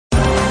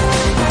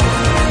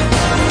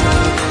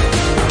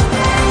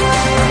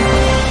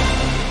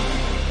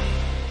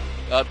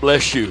God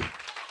bless you.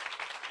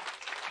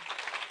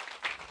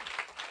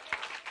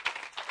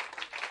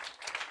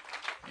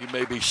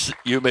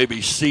 You may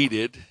be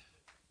seated.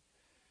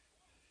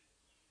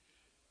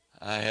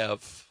 I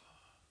have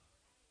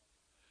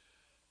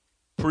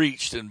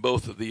preached in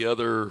both of the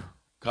other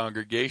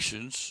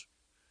congregations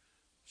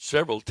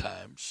several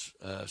times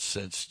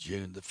since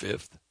June the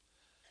 5th,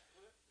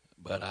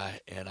 but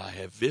I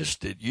have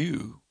visited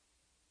you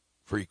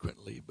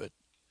frequently, but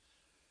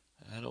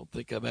I don't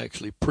think I've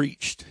actually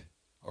preached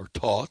or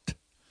taught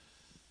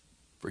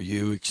for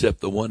you except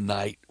the one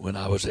night when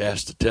I was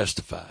asked to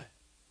testify.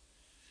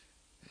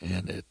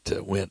 And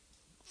it went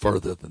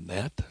further than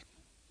that.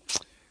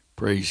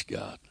 Praise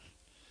God.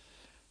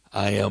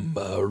 I am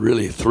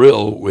really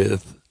thrilled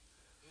with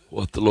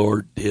what the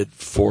Lord did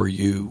for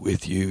you,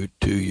 with you,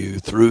 to you,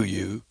 through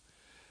you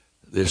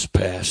this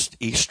past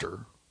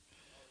Easter.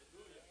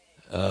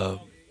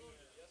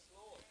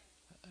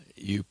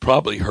 You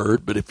probably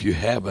heard, but if you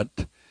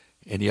haven't,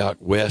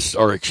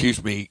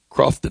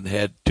 Crofton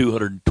had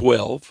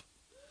 212.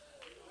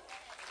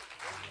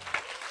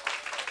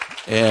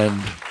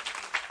 And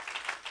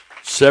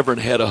Severn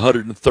had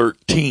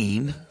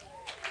 113.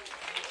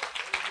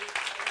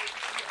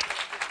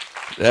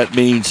 That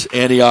means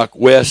Antioch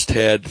West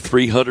had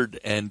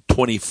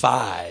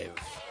 325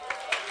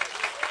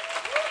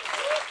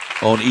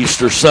 on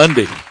Easter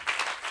Sunday.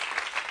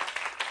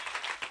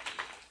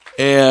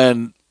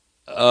 And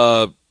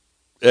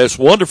as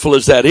wonderful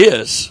as that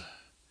is,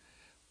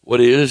 what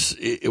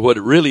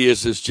it really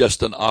is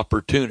just an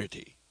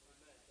opportunity.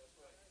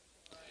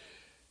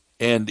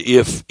 And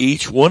if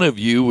each one of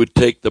you would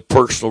take the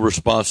personal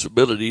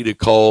responsibility to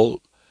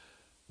call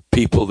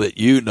people that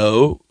you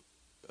know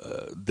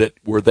that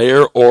were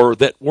there or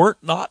that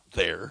weren't not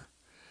there,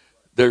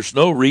 there's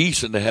no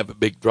reason to have a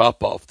big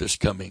drop-off this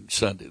coming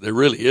Sunday. There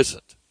really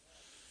isn't.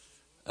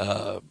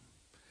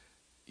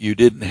 You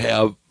didn't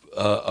have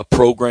a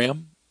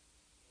program.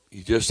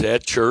 You just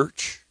had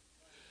church.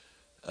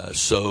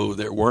 So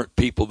there weren't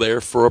people there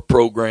for a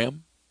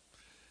program.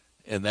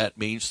 And that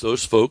means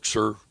those folks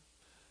are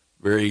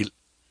very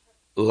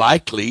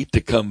likely to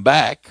come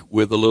back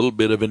with a little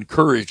bit of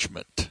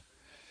encouragement.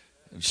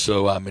 And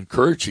so I'm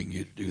encouraging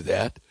you to do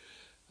that.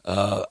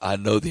 I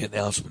know the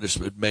announcement has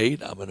been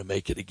made. I'm going to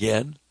make it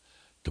again.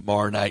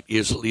 Tomorrow night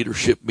is a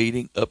leadership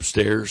meeting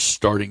upstairs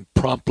starting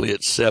promptly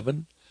at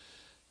 7.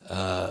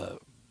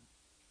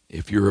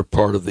 If you're a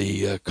part of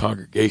the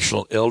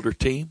congregational elder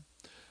team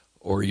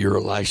or you're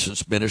a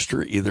licensed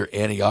minister, either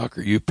Antioch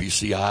or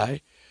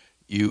UPCI,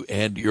 you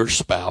and your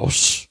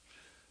spouse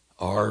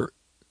are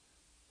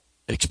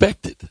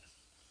expected.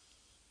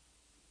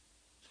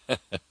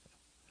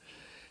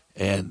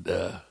 And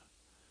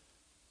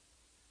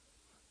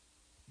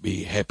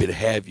be happy to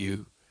have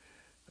you.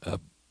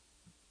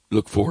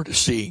 Look forward to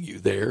seeing you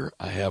there.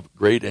 I have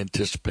great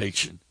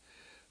anticipation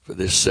for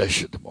this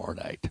session tomorrow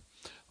night.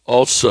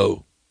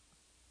 Also,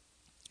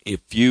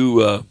 if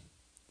you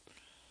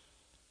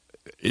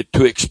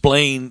to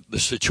explain the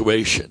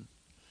situation,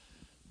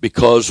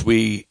 because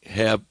we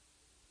have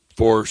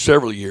for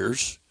several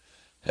years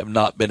have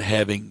not been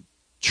having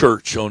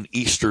church on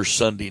Easter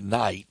Sunday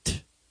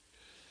night.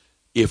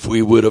 If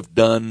we would have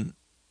done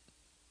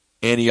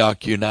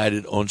Antioch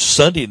United on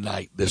Sunday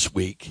night this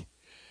week,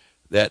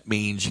 that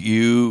means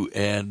you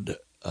and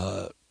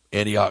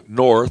Antioch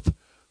North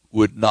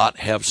would not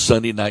have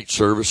Sunday night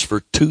service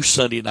for 2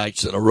 Sunday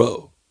nights in a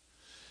row.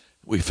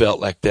 We felt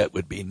like that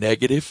would be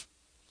negative,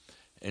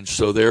 and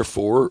so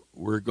therefore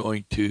we're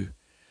going to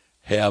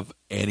have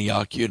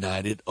Antioch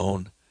United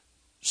on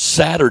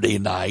Saturday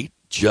night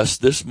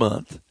just this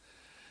month,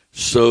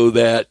 so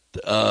that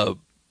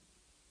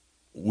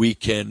we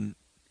can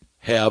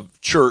have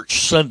church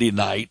Sunday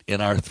night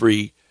in our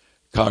 3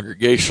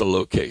 congregational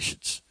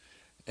locations.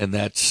 And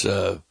that's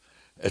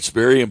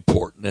very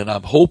important. And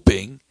I'm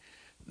hoping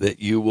that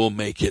you will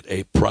make it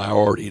a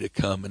priority to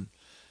come and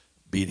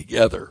be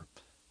together.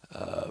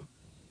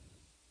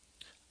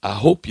 I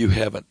hope you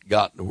haven't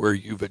gotten to where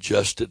you've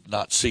adjusted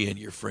not seeing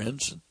your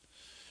friends and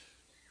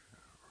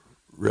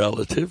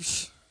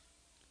relatives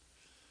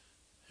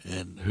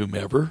and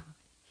whomever,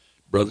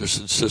 brothers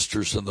and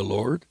sisters in the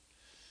Lord.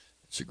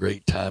 It's a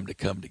great time to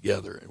come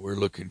together, and we're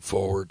looking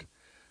forward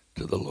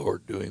to the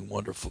Lord doing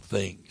wonderful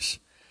things.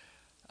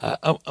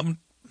 I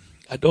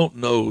don't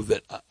know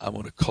that I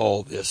want to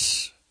call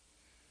this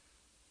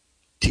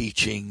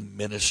teaching,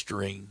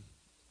 ministering.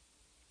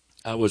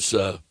 I was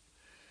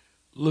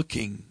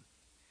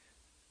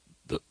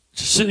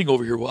sitting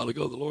over here a while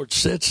ago. The Lord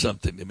said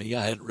something to me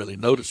I hadn't really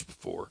noticed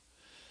before.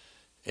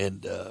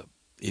 And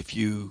if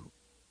you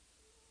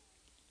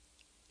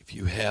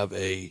have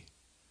a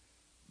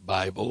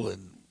Bible,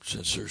 and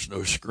since there's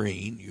no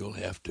screen, you'll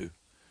have to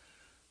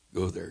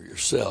go there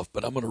yourself.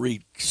 But I'm going to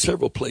read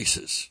several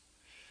places,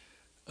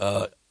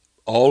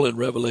 all in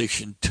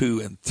Revelation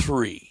 2 and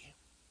 3.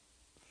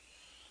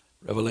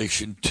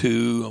 Revelation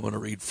 2, I'm going to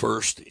read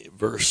first,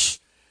 verse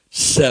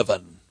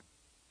 7.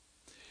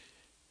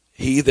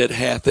 He that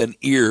hath an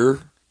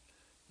ear,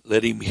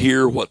 let him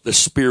hear what the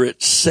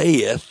Spirit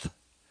saith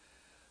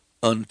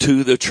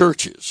unto the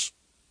churches.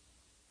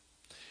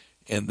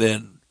 And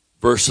then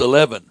verse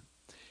 11,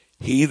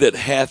 he that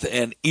hath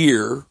an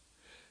ear,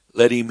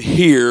 let him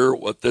hear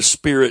what the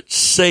Spirit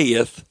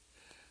saith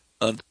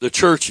unto the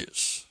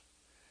churches.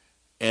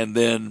 And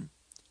then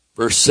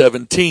verse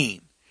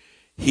 17,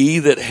 he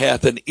that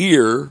hath an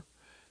ear,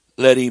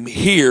 let him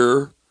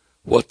hear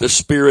what the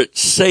Spirit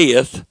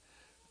saith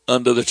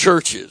unto the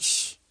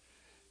churches.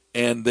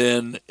 And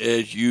then,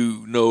 as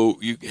you know,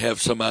 you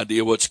have some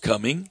idea what's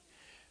coming.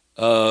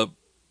 Verse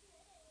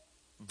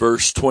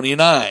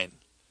 29,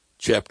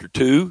 chapter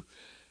 2,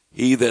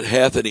 he that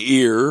hath an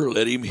ear,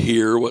 let him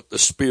hear what the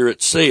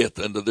Spirit saith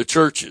unto the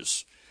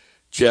churches.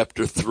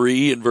 Chapter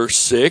 3 and verse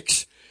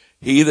 6,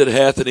 he that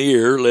hath an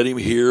ear, let him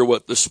hear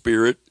what the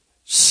Spirit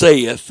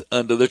saith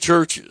unto the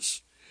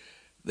churches.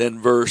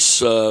 Then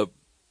verse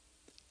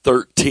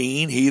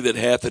 13, he that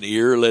hath an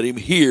ear, let him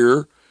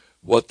hear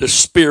what the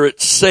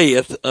Spirit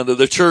saith unto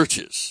the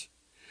churches.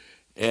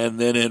 And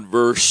then in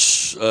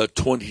verse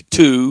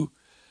 22,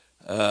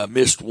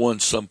 missed one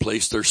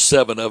someplace. There's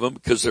 7 of them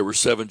because there were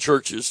 7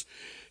 churches.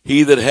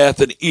 He that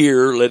hath an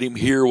ear, let him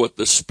hear what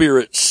the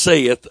Spirit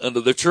saith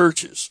unto the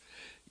churches.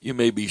 You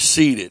may be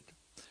seated.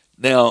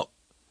 Now,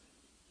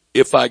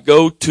 if I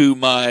go to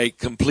my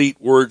complete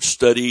word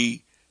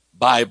study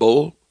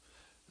Bible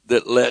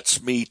that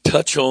lets me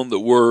touch on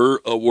the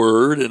a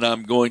word, and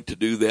I'm going to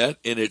do that,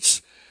 and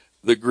it's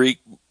the Greek,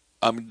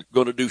 I'm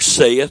going to do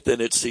saith,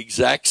 and it's the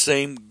exact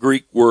same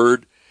Greek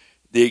word,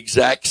 the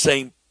exact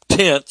same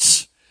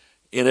tense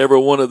in every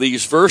one of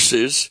these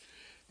verses,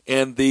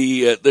 and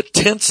the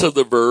tense of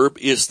the verb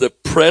is the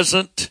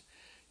present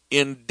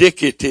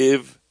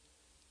indicative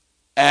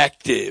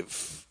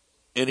active.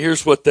 And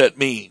here's what that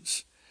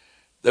means.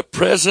 The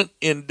present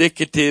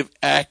indicative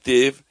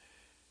active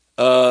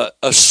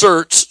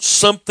asserts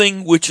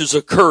something which is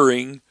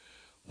occurring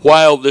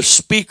while the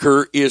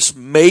speaker is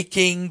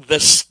making the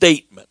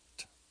statement.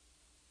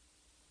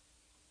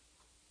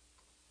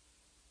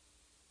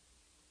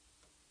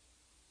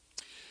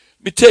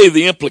 Let me tell you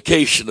the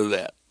implication of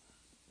that.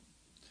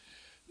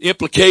 The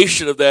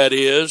implication of that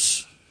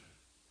is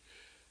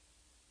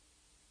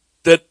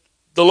that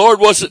the Lord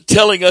wasn't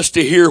telling us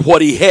to hear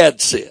what he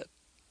had said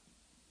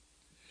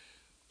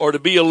or to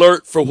be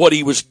alert for what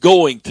he was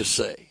going to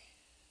say.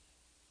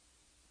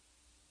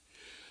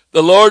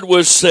 The Lord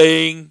was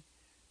saying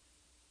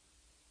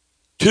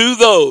to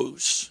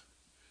those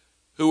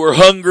who are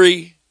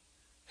hungry,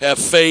 have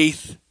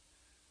faith,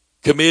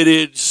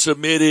 committed,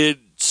 submitted,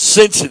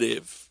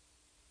 sensitive,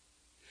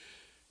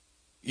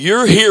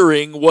 you're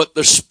hearing what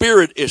the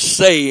Spirit is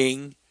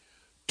saying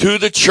to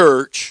the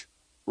church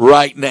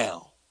right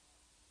now.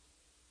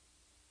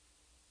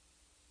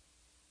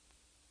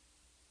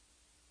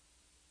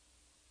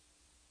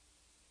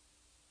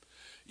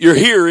 You're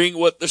hearing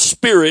what the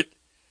Spirit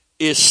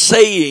is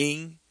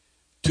saying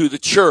to the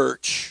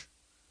church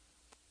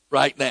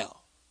right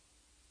now.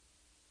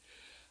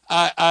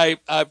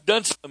 I've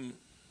done some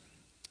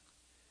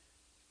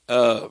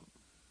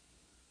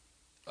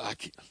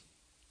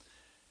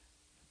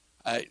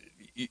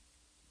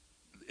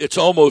it's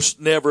almost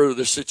never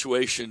the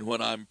situation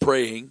when I'm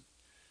praying,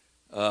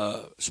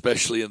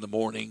 especially in the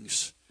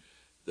mornings,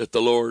 that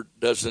the Lord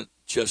doesn't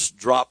just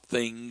drop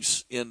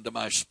things into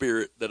my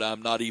spirit that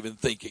I'm not even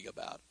thinking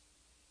about,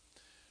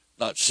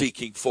 not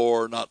seeking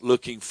for, not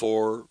looking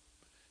for.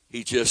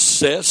 He just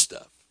says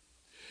stuff.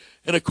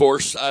 And of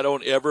course, I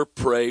don't ever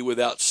pray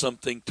without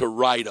something to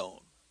write on.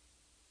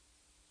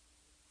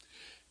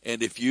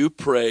 And if you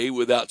pray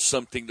without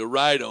something to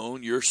write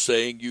on, you're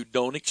saying you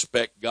don't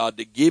expect God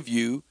to give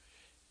you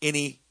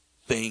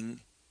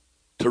anything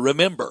to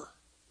remember.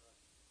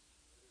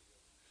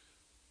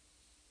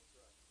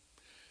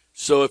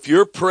 So if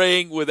you're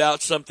praying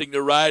without something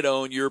to write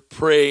on, you're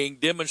praying,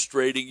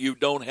 demonstrating you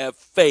don't have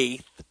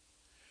faith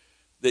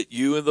that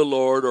you and the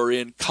Lord are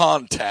in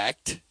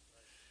contact,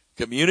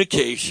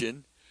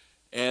 communication,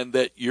 and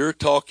that you're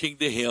talking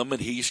to him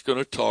and he's going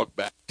to talk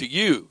back to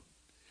you.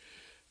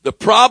 The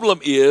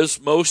problem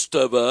is most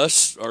of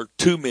us, or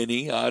too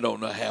many, I don't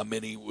know how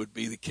many would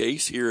be the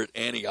case here at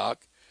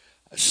Antioch.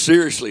 I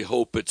seriously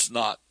hope it's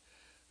not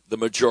the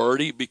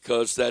majority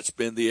because that's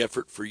been the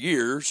effort for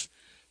years.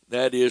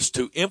 That is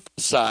to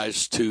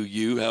emphasize to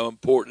you how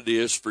important it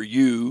is for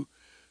you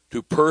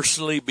to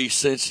personally be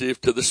sensitive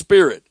to the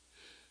Spirit.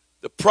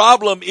 The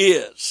problem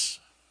is,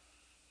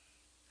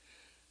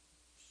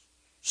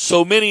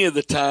 so many of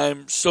the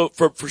time,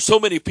 for so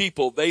many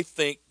people, they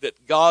think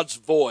that God's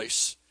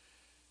voice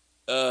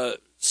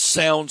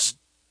sounds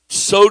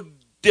so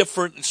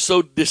different and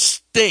so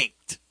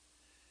distinct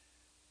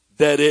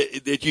that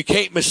that you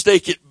can't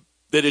mistake it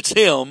that it's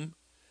him.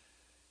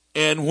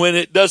 And when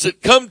it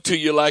doesn't come to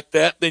you like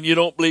that, then you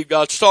don't believe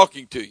God's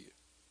talking to you.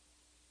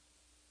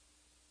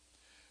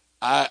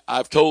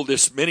 I've told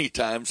this many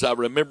times. I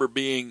remember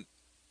being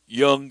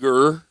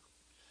younger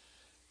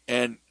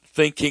and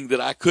thinking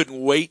that I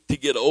couldn't wait to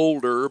get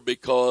older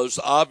because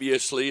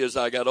obviously as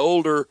I got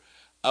older,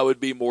 I would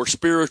be more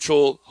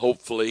spiritual,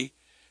 hopefully,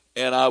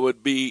 and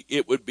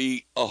it would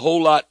be a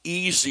whole lot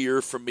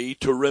easier for me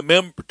to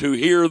remember, to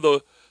hear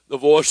the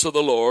voice of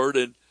the Lord,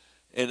 and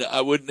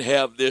I wouldn't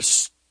have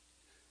this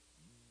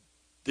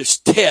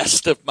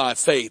test of my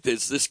faith.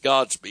 Is this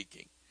God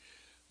speaking?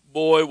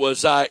 Boy,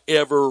 was I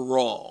ever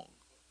wrong.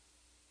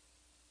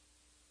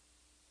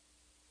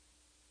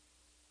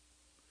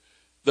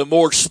 The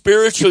more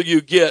spiritual you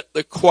get,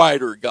 the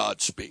quieter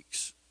God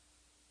speaks.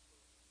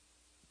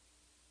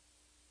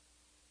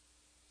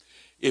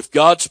 If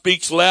God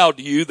speaks loud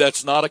to you,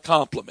 that's not a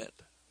compliment.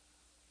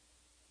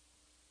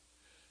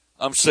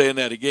 I'm saying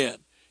that again.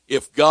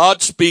 If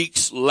God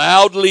speaks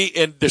loudly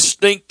and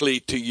distinctly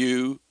to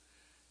you,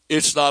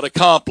 it's not a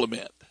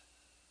compliment.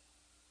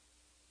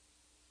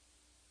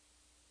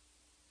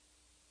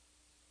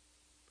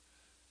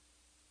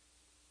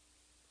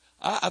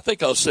 I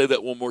think I'll say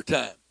that one more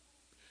time.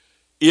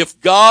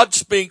 If God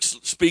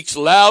speaks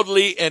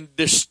loudly and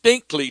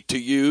distinctly to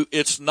you,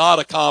 it's not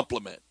a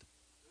compliment.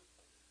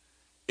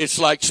 It's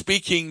like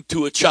speaking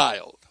to a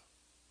child.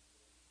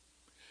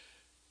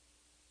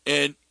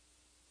 And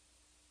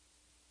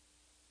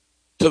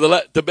to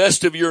the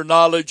best of your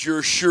knowledge,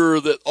 you're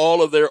sure that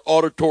all of their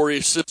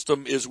auditory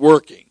system is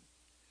working.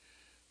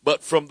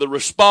 But from the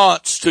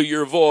response to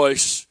your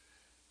voice,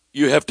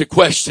 you have to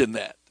question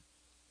that.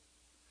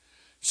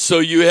 So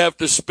you have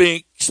to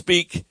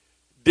speak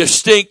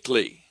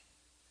distinctly.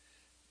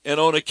 And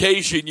on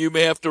occasion, you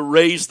may have to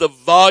raise the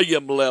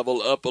volume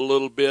level up a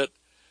little bit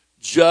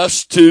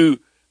just to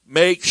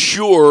make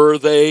sure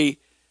they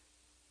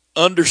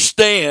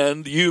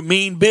understand you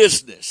mean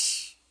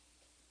business.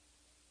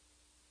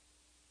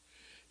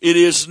 It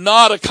is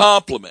not a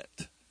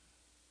compliment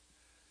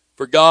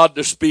for God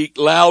to speak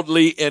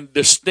loudly and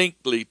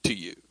distinctly to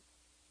you.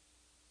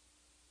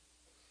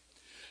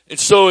 And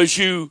so as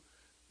you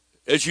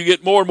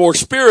get more and more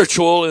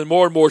spiritual and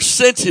more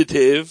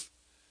sensitive,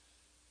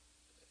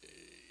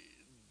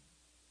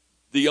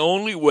 the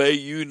only way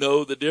you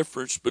know the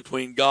difference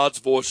between God's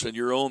voice and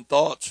your own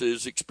thoughts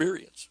is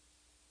experience.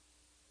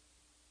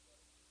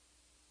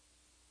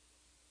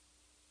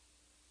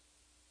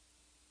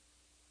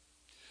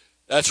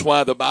 That's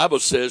why the Bible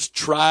says,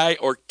 try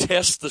or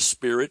test the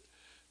spirits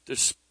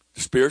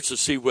to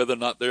see whether or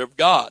not they're of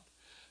God.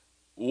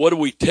 What are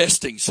we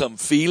testing? Some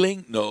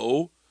feeling?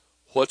 No.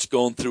 What's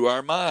going through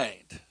our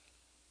mind?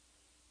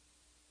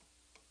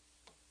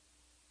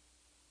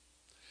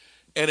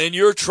 And in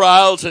your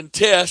trials and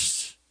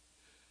tests,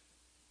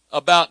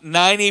 about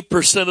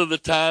 90% of the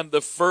time,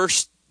 the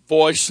first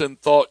voice and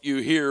thought you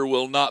hear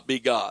will not be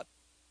God.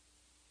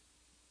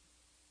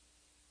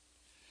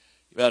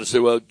 You might say,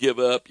 well, give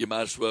up. You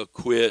might as well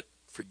quit.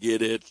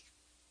 Forget it.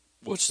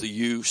 What's the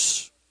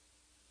use?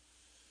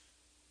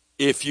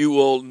 If you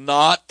will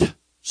not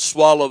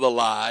swallow the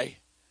lie,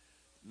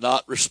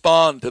 not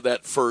respond to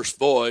that first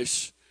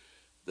voice,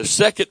 the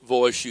second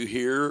voice you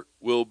hear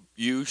will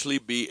usually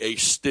be a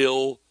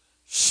still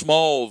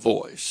small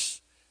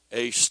voice.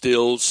 A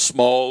still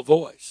small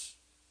voice.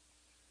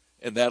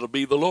 And that'll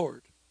be the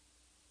Lord.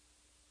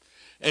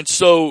 And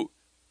so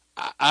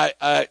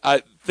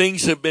I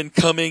things have been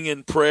coming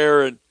in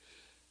prayer, and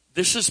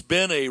this has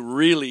been a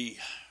really,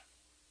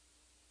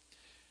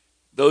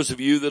 those of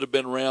you that have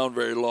been around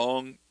very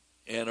long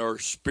and are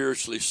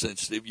spiritually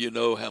sensitive, you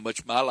know how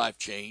much my life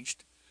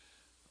changed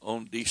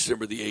on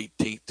December the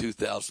 18th,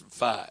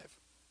 2005.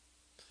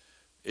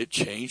 It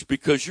changed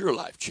because your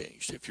life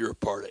changed. If you're a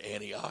part of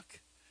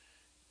Antioch,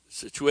 the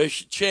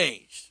situation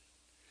changed.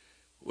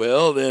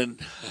 Well, then,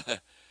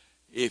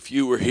 if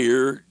you were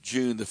here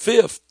June the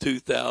 5th,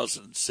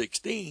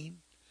 2016,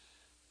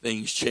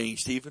 things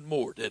changed even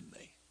more, didn't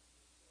they?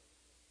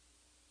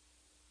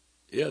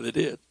 Yeah, they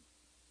did.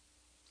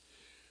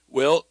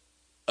 Well,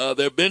 there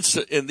have been,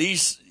 in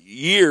these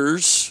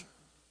years,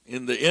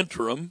 in the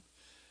interim,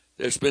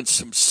 there's been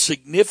some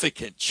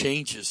significant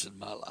changes in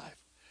my life.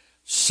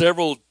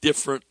 Several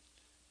different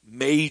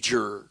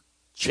major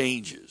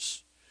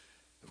changes.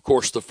 Of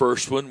course, the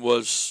first one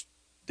was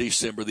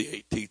December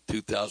the 18th,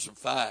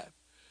 2005.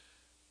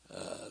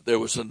 There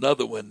was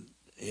another one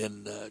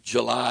in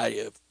July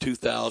of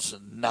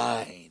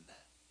 2009.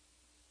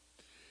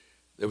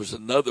 There was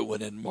another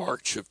one in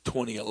March of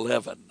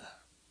 2011.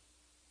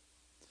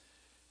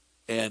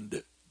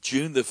 And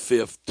June the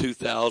 5th,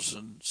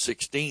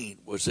 2016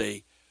 was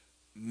a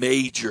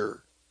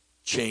major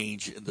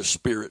change in the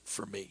spirit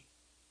for me.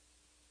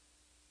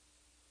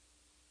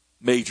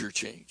 Major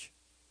change.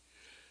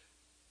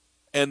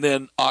 And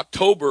then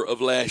October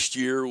of last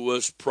year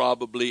was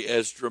probably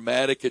as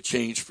dramatic a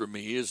change for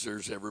me as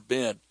there's ever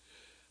been.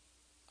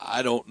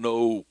 I don't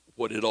know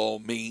what it all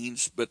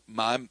means, but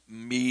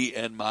me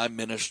and my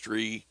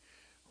ministry,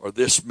 or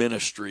this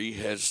ministry,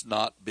 has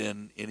not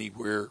been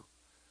anywhere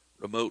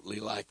remotely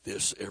like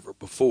this ever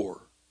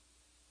before.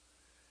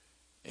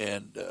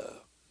 And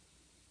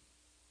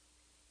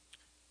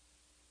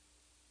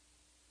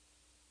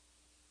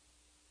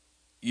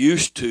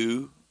used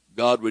to,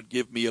 God would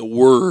give me a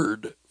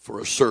word for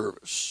a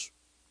service.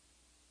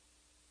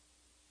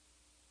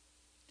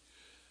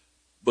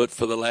 But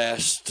for the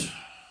last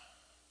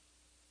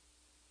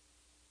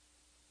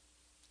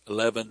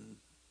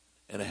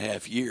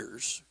 11.5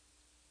 years,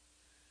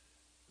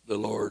 the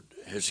Lord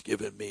has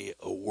given me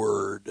a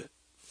word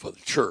for the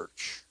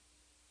church.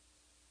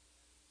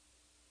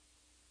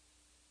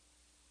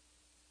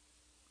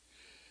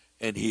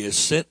 And He has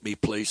sent me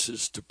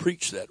places to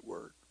preach that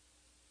word.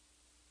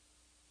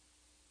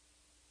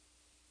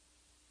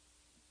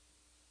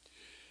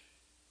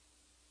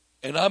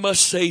 And I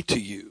must say to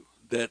you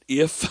that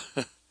if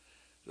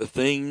the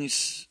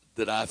things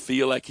that I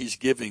feel like He's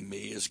giving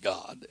me is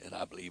God, and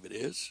I believe it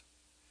is,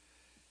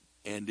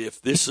 and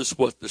if this is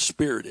what the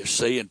Spirit is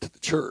saying to the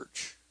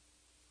church,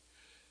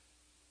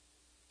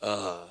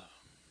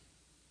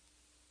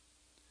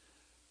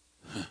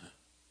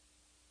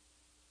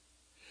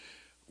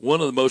 one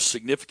of the most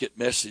significant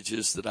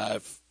messages that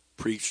I've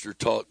preached or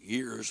taught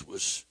years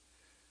was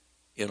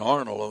in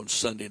Arnold on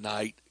Sunday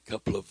night,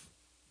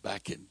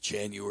 back in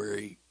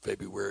January,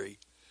 February.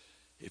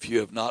 If you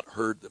have not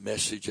heard the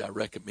message, I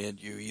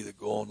recommend you either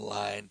go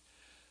online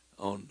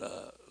on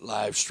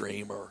live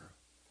stream or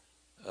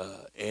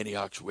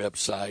Antioch's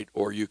website,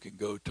 or you can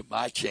go to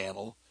my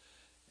channel,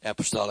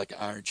 Apostolic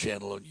Iron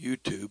Channel on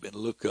YouTube, and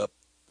look up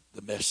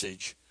the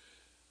message,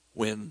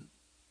 When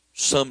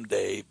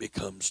Someday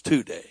Becomes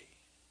Today.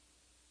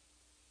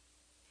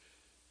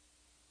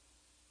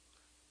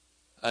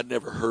 I'd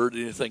never heard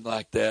anything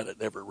like that. I'd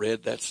never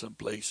read that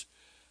someplace.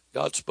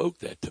 God spoke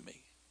that to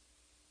me.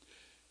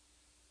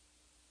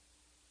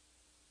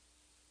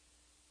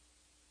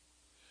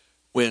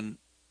 When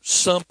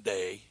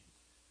someday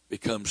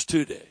becomes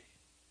today.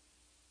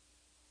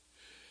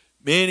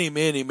 Many,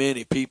 many,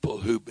 many people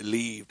who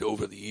believed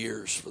over the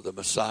years for the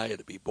Messiah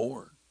to be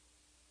born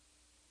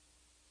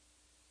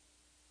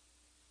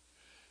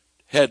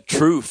had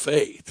true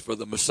faith for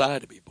the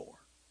Messiah to be born.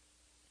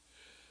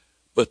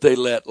 But they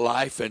let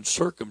life and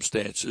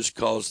circumstances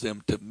cause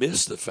them to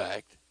miss the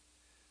fact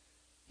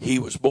He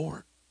was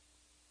born.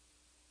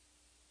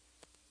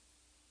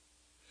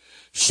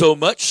 So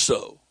much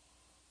so,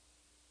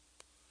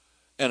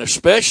 and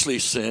especially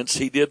since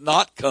He did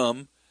not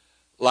come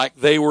like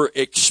they were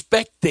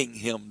expecting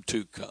Him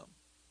to come.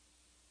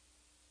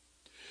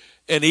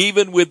 And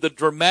even with the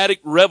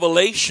dramatic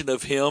revelation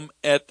of Him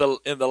in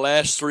the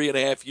last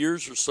 3.5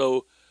 years or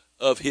so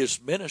of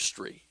His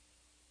ministry,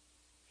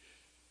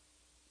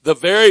 the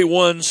very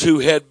ones who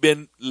had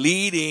been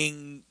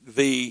leading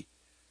the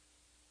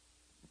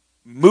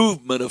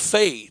movement of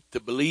faith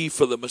to believe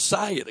for the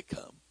Messiah to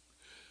come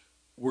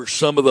were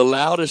some of the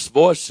loudest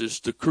voices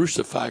to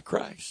crucify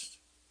Christ,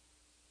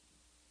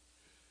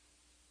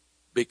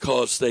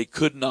 because they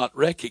could not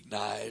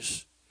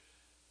recognize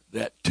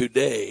that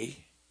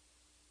today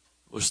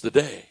was the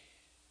day.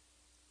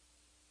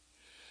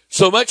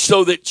 So much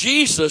so that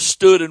Jesus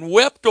stood and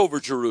wept over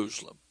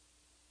Jerusalem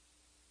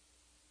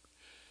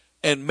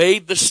and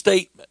made the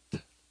statement,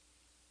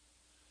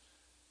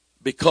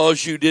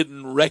 because you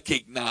didn't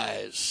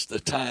recognize the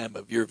time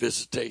of your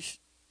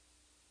visitation.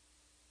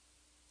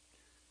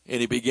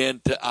 And He began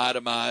to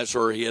itemize,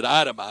 or He had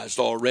itemized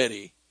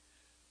already,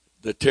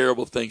 the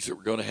terrible things that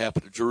were going to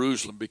happen to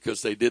Jerusalem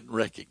because they didn't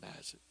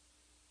recognize it.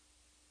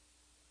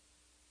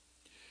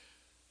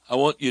 I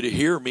want you to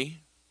hear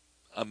me.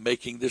 I'm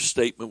making this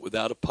statement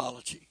without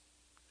apology.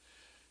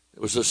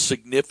 There was a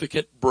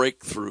significant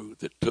breakthrough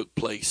that took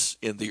place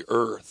in the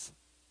earth,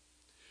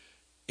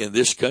 in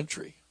this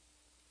country,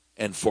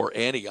 and for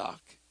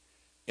Antioch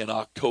in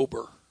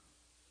October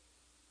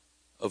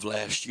of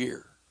last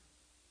year.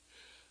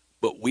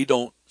 But we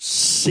don't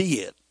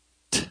see it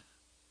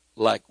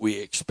like we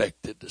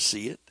expected to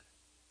see it.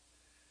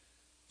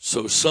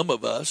 So some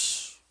of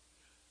us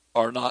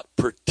are not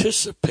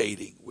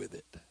participating with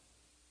it.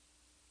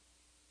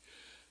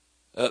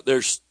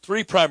 There's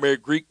 3 primary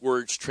Greek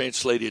words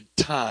translated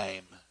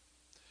time.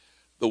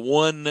 The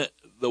one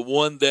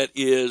that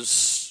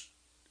is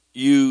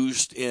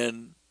used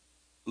in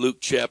Luke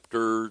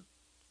chapter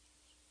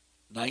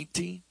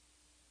 19.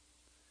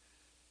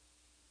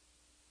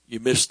 You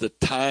missed the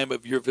time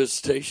of your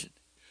visitation.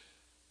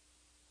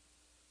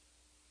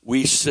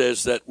 We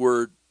says that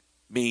word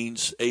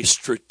means a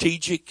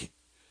strategic,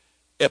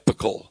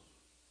 epical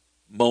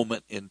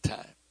moment in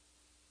time.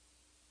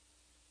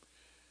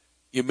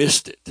 You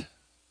missed it.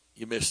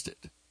 You missed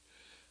it.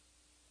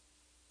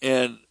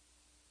 And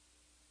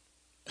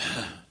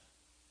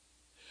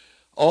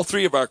all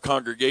 3 of our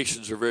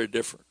congregations are very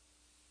different.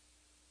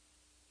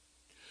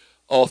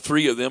 All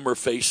 3 of them are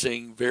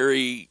facing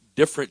very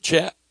different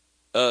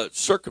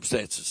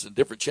circumstances and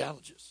different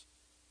challenges.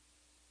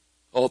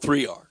 All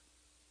 3 are.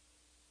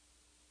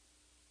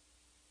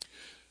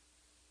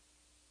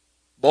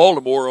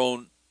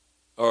 Baltimore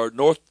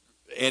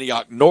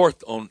Antioch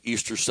North on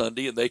Easter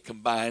Sunday, and they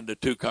combined, the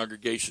 2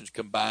 congregations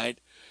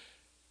combined,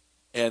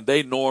 and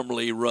they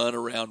normally run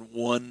around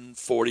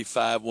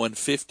 145,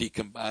 150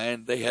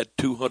 combined. They had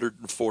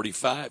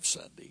 245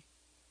 Sunday.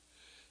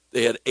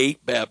 They had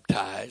 8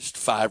 baptized,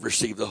 5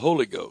 received the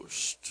Holy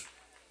Ghost.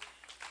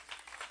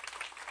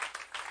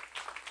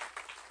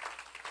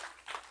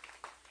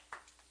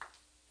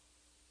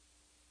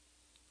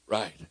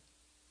 Right.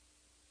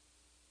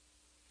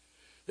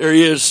 There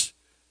is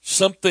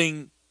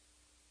something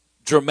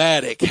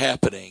dramatic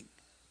happening.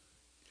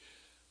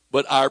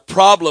 But our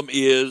problem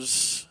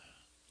is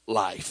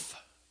life.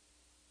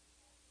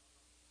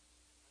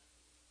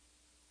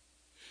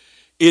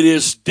 It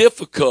is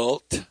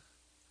difficult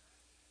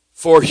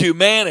for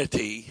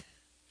humanity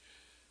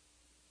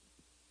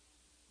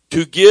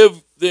to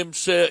give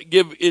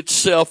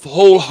itself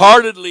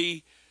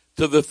wholeheartedly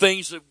to the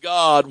things of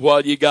God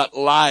while you got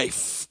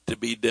life to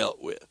be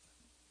dealt with.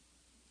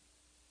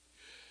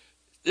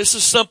 This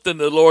is something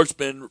the Lord's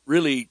been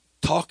really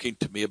talking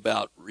to me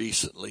about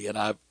recently, and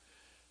I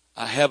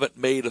haven't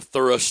made a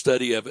thorough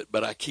study of it,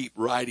 but I keep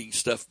writing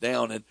stuff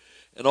down, and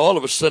all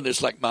of a sudden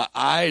it's like my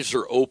eyes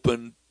are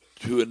open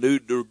to a new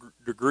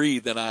degree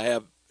than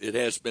it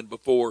has been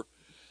before.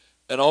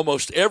 And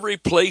almost every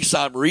place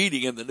I'm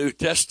reading in the New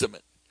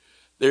Testament,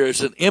 there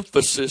is an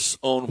emphasis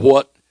on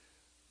what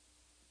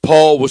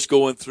Paul was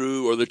going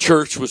through, or the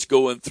church was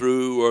going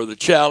through, or the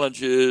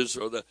challenges,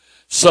 or the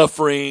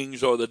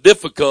sufferings, or the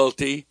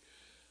difficulty.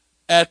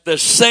 At the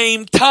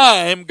same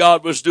time,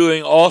 God was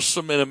doing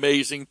awesome and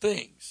amazing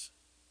things.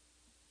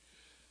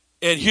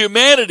 And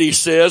humanity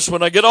says,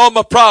 when I get all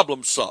my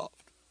problems solved,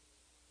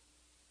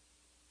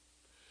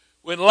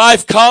 when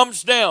life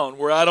calms down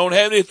where I don't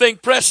have anything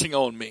pressing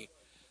on me,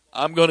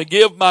 I'm going to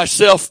give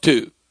myself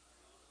to.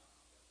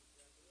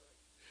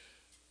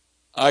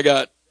 I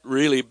got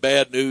really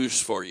bad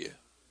news for you.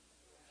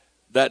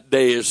 That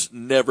day is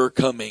never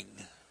coming.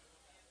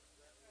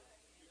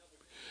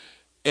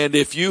 And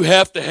if you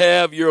have to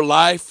have your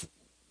life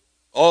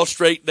all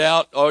straightened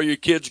out, all your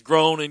kids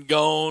grown and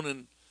gone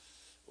and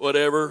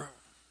whatever,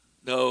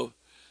 no.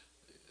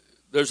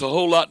 There's a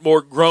whole lot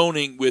more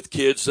groaning with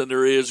kids than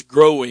there is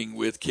growing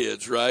with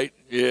kids, right?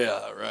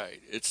 Yeah, right.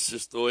 It's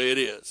just the way it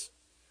is.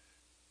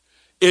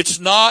 It's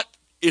not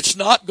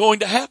going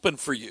to happen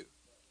for you.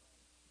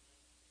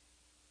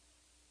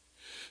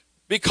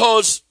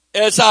 Because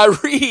as I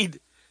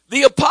read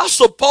the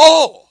Apostle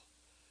Paul,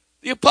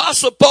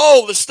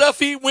 the stuff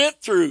he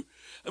went through,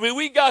 I mean,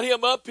 we got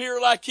him up here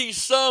like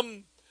he's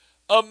some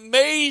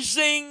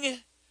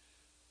amazing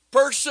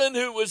person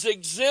who was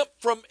exempt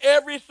from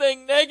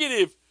everything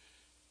negative.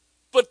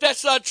 But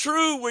that's not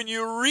true when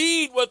you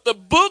read what the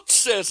book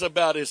says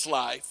about his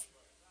life.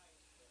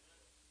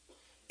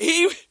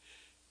 He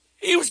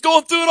was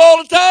going through it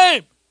all the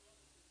time.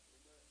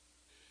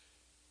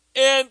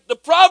 And the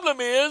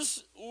problem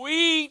is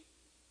we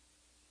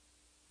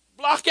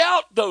block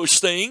out those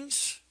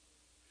things.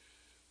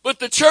 But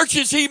the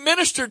churches he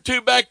ministered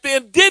to back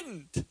then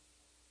didn't.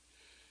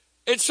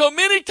 And so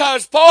many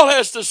times Paul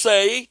has to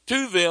say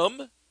to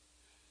them,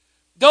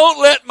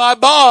 don't let my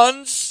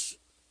bonds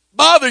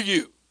bother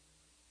you.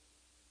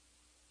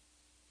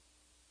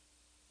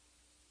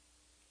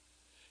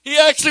 He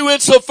actually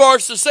went so far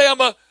as to say, I'm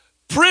a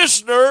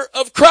prisoner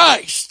of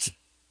Christ.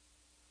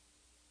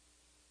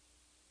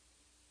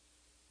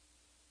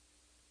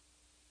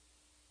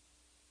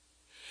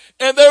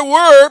 And there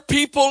were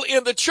people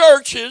in the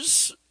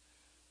churches,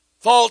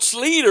 false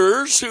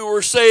leaders, who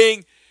were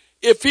saying,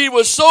 if he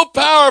was so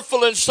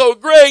powerful and so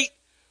great,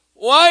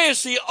 why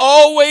is he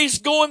always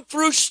going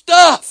through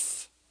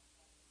stuff?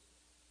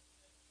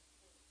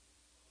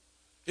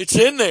 It's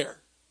in there.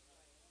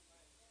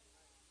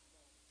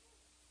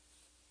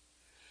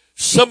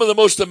 Some of the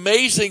most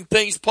amazing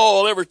things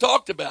Paul ever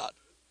talked about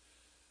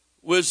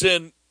was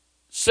in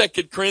 2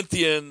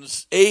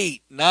 Corinthians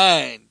 8,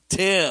 9,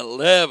 10,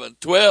 11,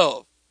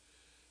 12,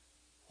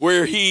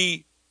 where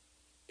he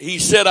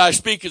said, I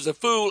speak as a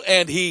fool,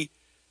 and he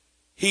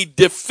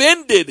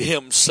defended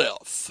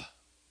himself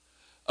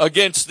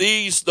against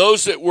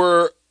those that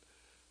were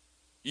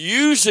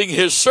using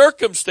his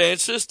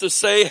circumstances to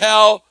say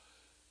how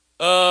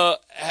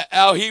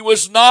he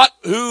was not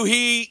who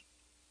he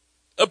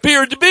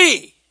appeared to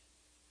be.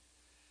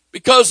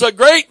 Because a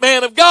great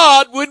man of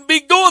God wouldn't be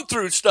going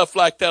through stuff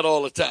like that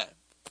all the time.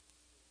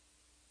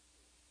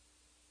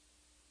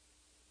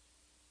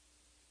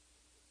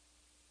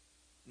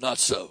 Not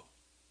so.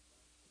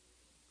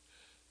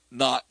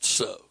 Not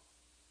so.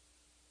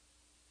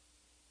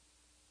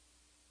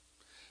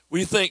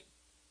 We think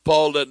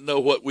Paul doesn't know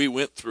what we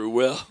went through.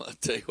 Well, I'll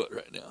tell you what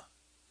right now.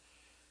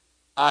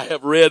 I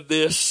have read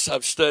this.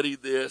 I've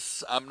studied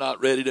this. I'm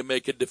not ready to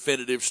make a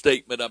definitive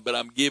statement, but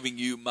I'm giving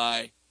you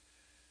my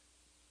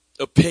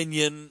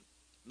opinion,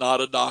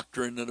 not a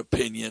doctrine, an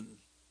opinion.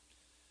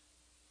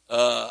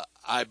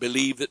 I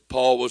believe that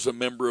Paul was a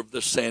member of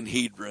the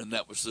Sanhedrin.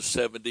 That was the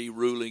 70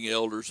 ruling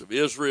elders of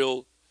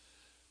Israel.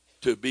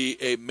 To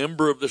be a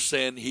member of the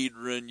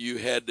Sanhedrin, you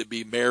had to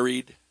be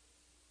married.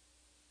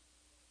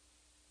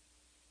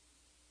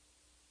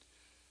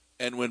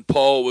 And when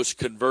Paul was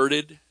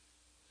converted,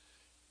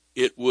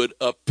 it would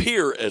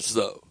appear as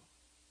though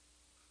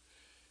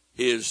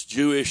his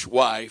Jewish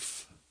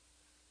wife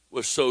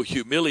was so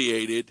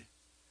humiliated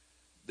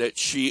that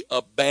she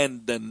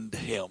abandoned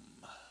him.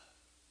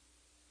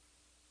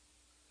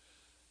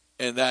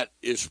 And that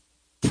is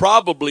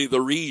probably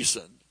the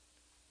reason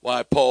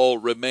why Paul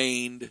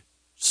remained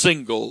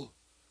single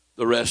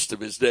the rest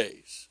of his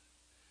days.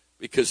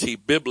 because he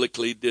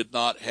biblically did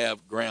not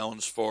have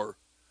grounds for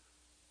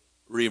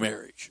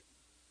remarriage.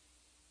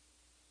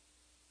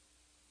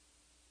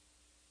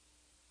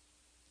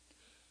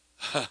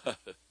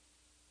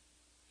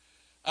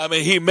 I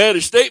mean, he made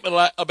a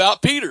statement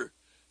about Peter.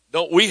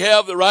 Don't we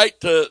have the right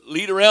to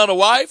lead around a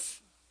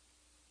wife?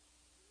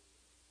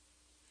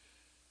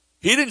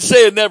 He didn't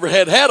say he never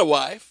had a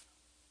wife.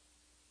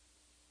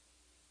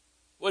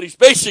 What he's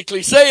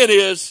basically saying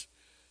is,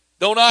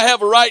 don't I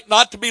have a right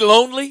not to be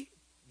lonely?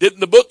 Didn't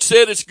the book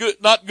say it's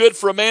not good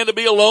for a man to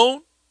be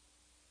alone?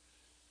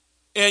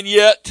 And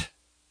yet,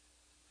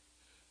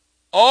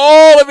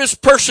 all of his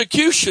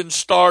persecution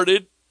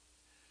started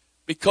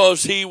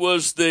because he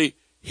was the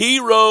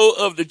hero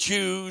of the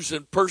Jews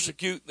and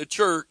persecuting the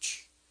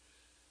church.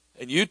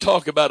 And you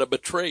talk about a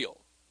betrayal.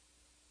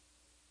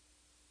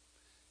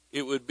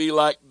 It would be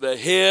like the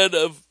head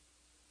of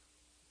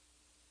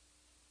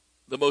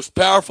the most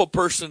powerful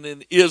person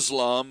in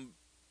Islam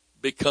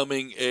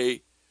becoming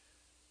a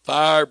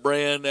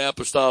firebrand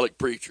apostolic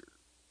preacher.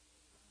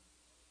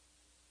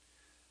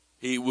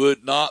 He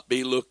would not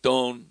be looked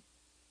on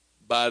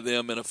by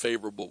them in a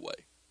favorable way.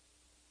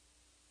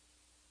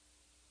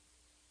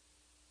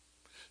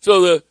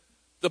 So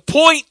the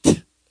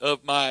point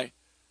of my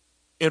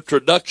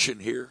introduction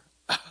here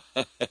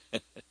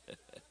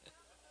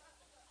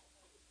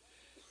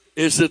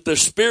is that the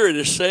Spirit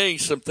is saying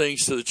some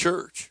things to the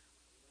church.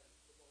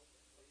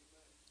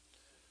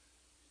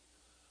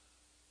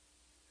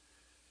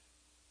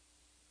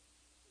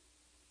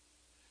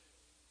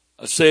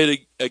 I'll say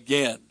it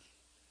again.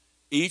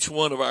 Each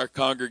one of our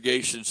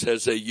congregations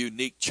has a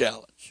unique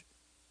challenge.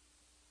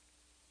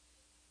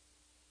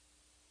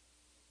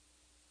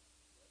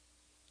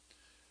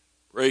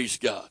 Praise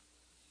God.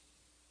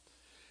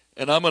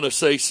 And I'm going to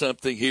say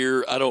something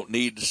here. I don't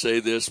need to say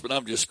this, but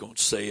I'm just going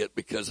to say it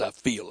because I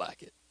feel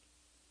like it.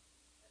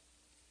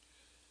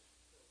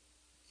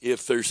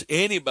 If there's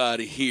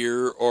anybody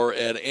here or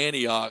at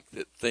Antioch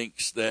that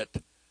thinks that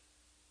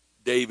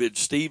David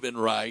Stephen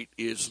Wright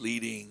is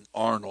leading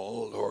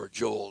Arnold or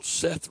Joel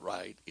Seth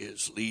Wright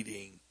is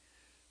leading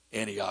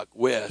Antioch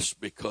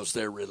West because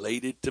they're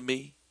related to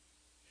me,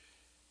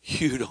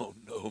 you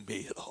don't know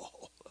me at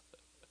all.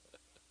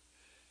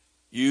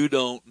 You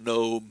don't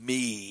know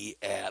me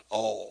at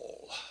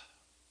all.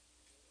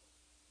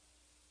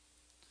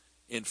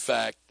 In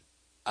fact,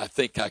 I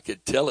think I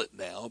could tell it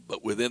now,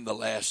 but within the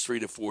last 3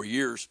 to 4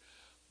 years,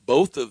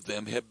 both of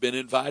them have been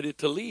invited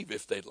to leave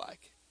if they'd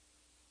like.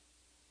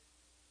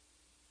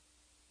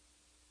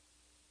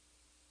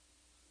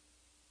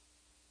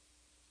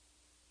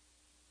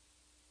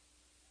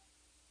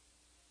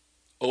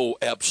 Oh,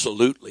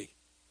 absolutely.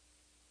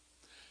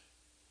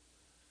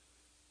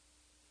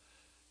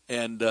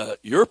 And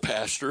your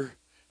pastor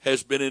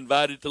has been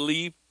invited to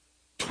leave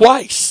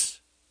twice.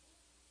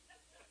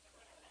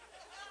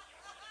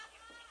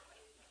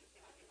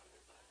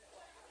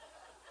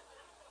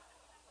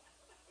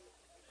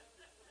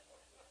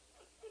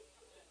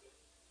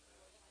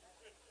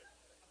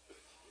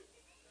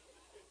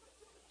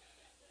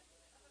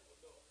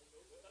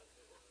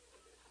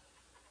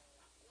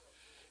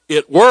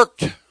 It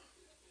worked.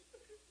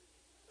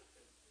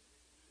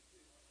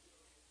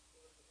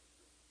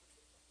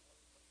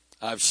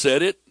 I've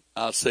said it.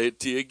 I'll say it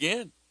to you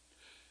again.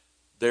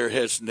 There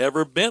has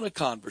never been a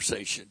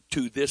conversation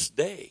to this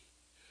day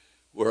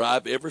where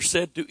I've ever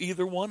said to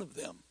either one of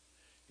them,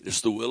 it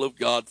is the will of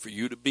God for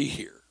you to be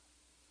here.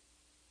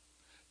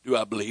 Do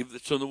I believe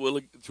it's the will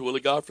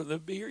of God for them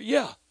to be here?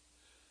 Yeah.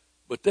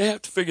 But they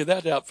have to figure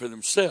that out for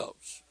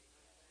themselves.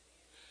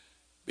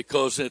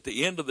 Because at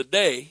the end of the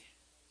day,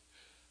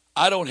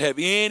 I don't have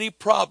any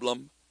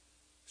problem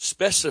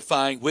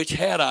specifying which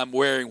hat I'm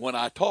wearing when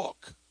I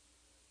talk.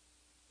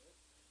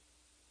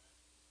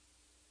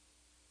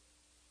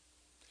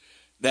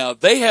 Now,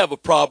 they have a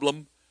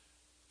problem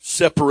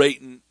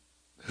separating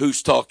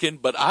who's talking,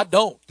 but I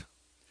don't.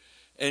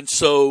 And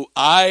so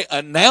I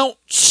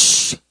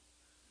announce.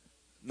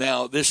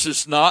 Now, this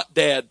is not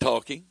Dad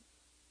talking.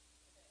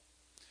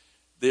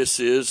 This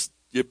is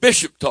your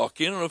bishop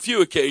talking. On a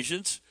few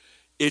occasions,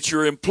 it's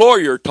your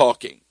employer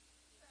talking.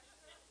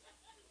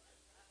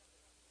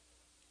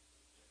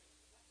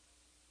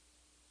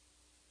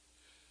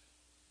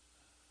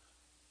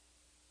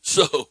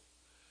 So,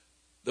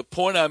 the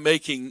point I'm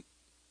making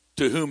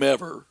to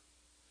whomever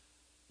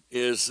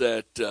is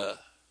that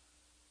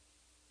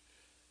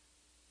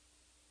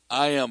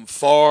I am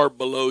far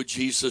below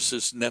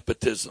Jesus'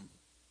 nepotism,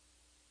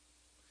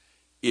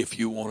 if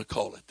you want to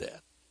call it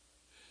that,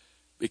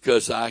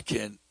 because I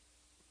can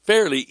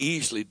fairly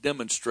easily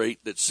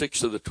demonstrate that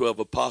 6 of the 12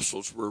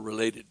 apostles were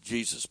related to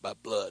Jesus by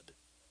blood.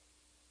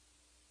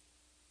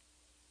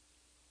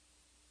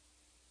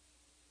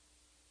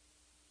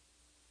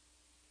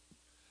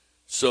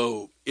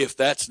 So if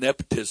that's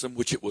nepotism,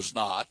 which it was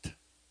not,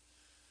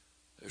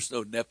 there's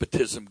no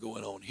nepotism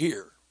going on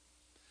here.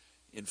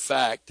 In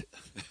fact,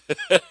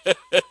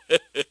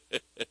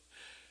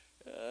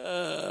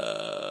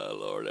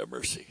 Lord have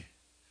mercy.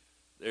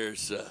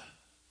 There's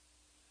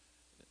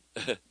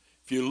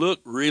If you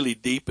look really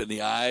deep in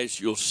the eyes,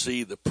 you'll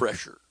see the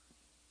pressure.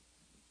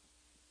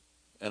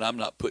 And I'm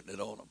not putting it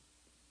on them,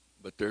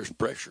 but there's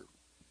pressure.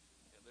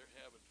 And they're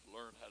having to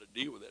learn how to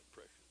deal with that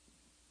pressure.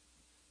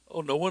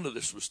 Oh, no wonder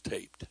this was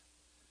taped.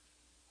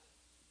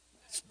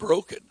 It's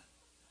broken.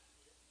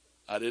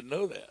 I didn't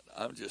know that.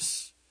 I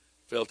just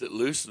felt it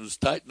loose and was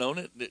tightened on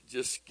it, and it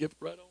just skipped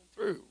right on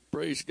through.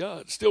 Praise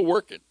God. It's still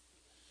working.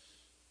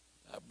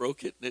 I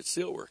broke it, and it's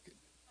still working.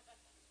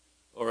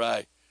 Or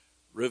I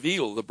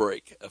reveal the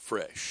break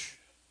afresh.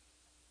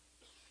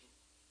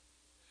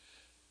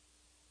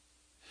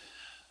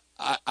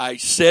 I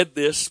said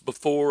this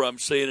before. I'm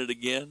saying it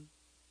again.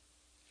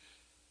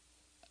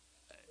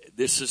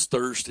 This is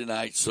Thursday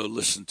night, so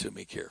listen to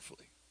me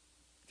carefully.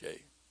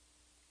 Okay.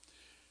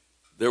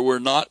 There were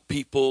not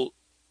people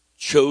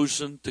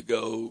chosen to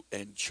go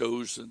and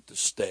chosen to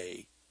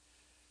stay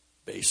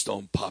based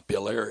on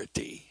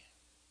popularity.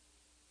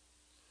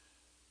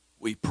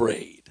 We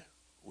prayed.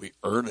 We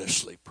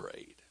earnestly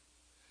prayed.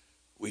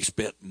 We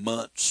spent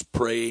months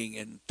praying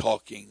and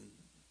talking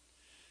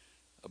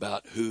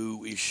about who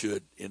we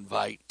should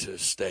invite to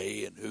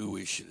stay and who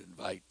we should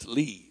invite to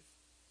leave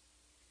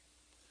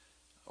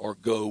or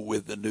go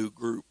with the new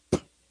group.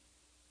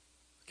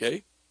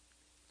 Okay?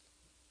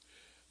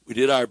 We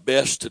did our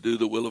best to do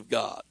the will of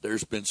God.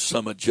 There's been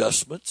some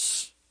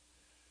adjustments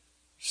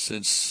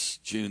since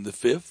June the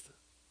 5th,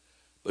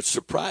 but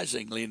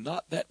surprisingly,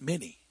 not that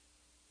many.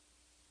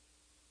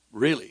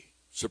 Really,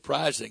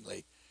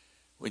 surprisingly,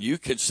 when you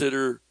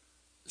consider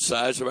the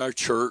size of our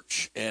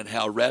church and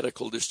how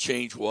radical this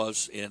change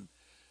was in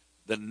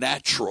the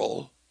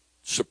natural,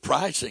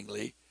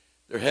 surprisingly,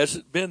 there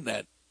hasn't been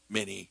that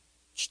many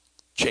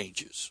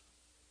changes.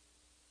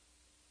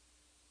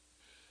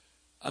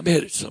 I'm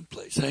headed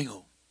someplace. Hang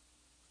on.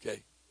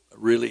 Okay? I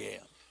really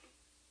am.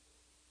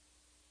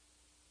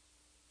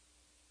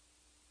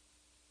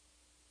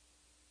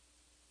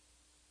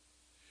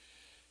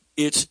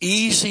 It's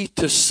easy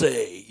to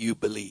say you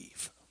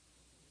believe,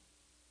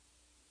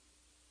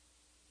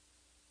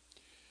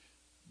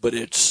 but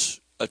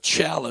it's a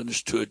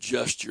challenge to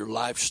adjust your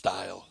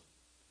lifestyle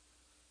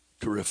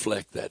to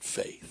reflect that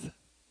faith.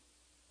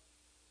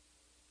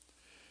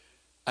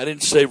 I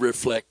didn't say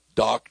reflect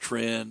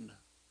doctrine,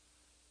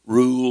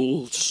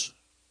 rules,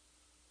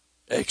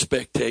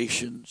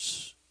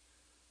 expectations.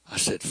 I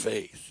said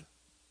faith.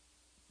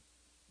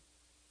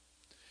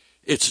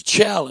 It's a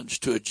challenge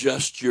to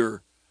adjust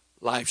your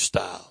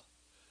lifestyle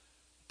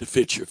to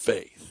fit your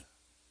faith.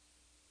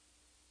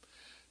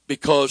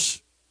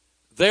 Because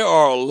there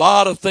are a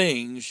lot of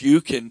things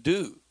you can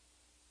do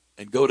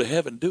and go to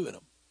heaven doing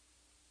them.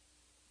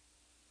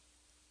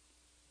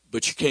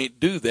 But you can't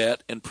do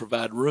that and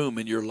provide room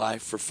in your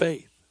life for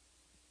faith.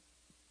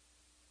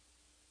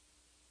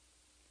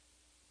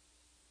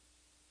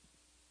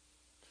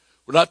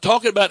 We're not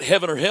talking about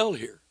heaven or hell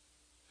here.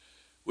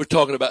 We're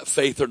talking about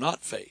faith or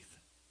not faith.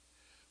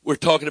 We're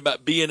talking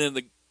about being in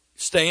the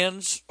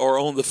stands or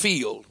on the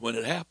field when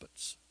it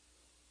happens.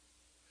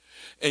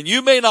 And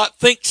you may not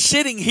think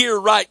sitting here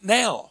right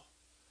now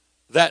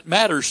that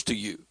matters to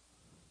you.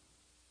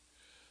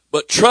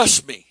 But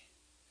trust me,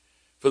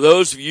 for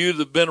those of you that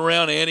have been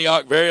around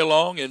Antioch very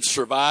long and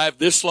survived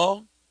this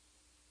long,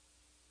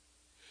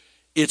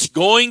 it's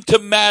going to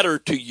matter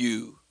to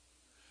you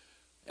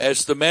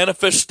as the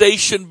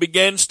manifestation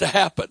begins to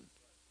happen,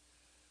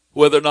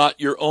 whether or not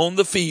you're on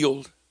the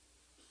field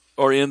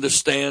or in the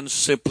stands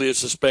simply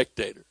as a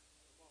spectator.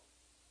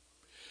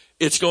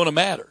 It's going to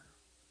matter.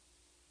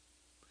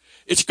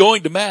 It's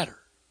going to matter.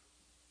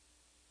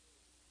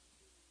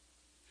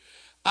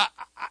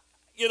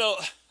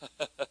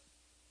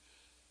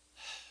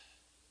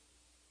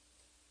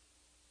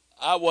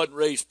 I wasn't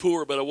raised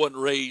poor, but I wasn't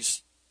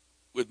raised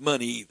with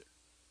money either.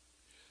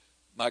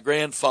 My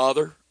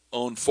grandfather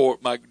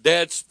my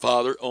dad's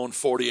father owned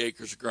 40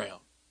 acres of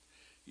ground.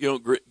 You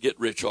don't get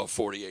rich off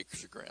 40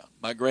 acres of ground.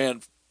 My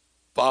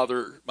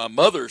grandfather, my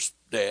mother's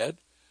dad,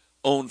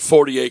 owned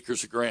 40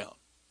 acres of ground.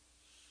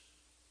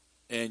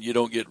 And you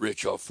don't get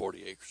rich off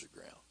 40 acres of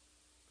ground.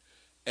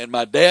 And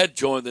my dad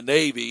joined the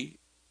Navy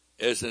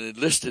as an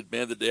enlisted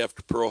man the day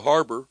after Pearl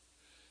Harbor,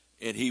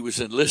 and he was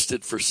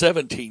enlisted for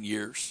 17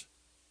 years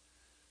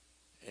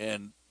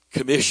and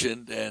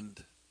commissioned,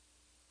 and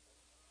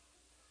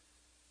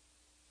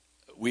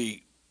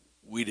we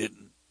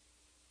didn't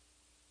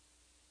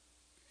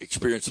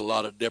experience a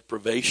lot of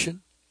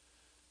deprivation,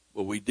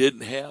 but we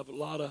didn't have a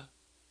lot of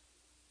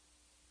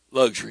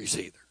luxuries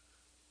either.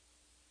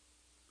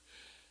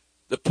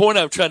 The point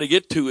I'm trying to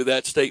get to with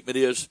that statement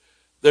is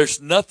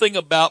there's nothing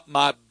about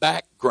my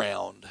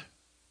background,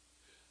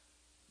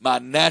 my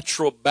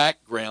natural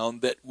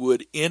background, that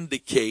would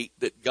indicate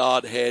that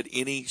God had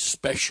any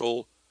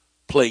special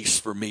place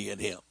for me and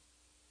him.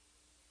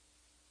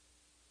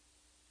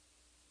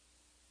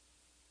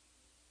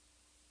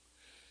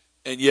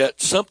 And yet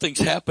something's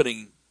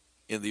happening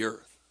in the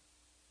earth.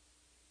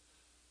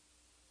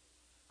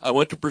 I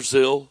went to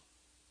Brazil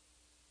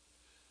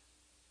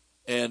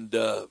and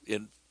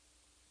in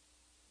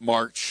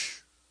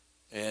March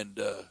and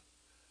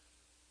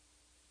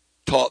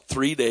taught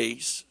 3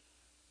 days,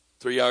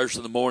 3 hours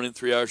in the morning,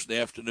 3 hours in the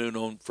afternoon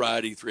on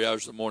Friday, 3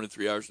 hours in the morning,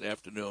 3 hours in the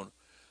afternoon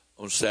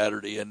on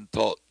Saturday, and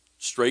taught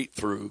straight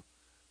through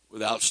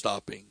without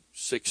stopping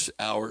 6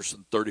 hours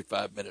and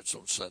 35 minutes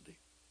on Sunday.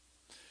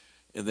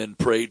 And then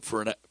prayed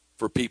for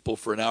people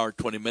for an hour and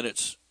 20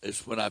 minutes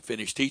is when I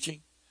finished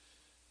teaching.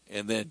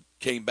 And then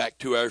came back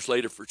 2 hours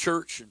later for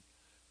church and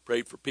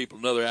prayed for people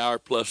another hour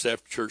plus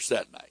after church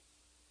that night.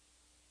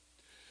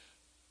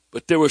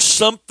 But there was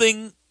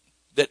something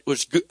that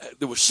was good.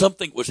 There was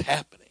something was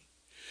happening.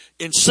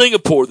 In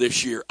Singapore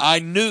this year, I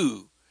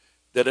knew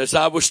that as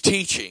I was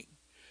teaching,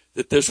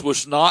 that this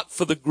was not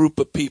for the group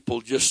of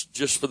people,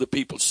 just for the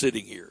people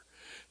sitting here.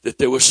 That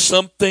there was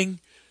something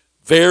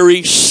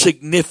very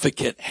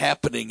significant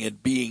happening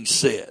and being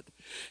said.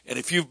 And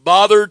if you've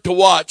bothered to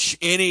watch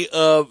any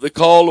of the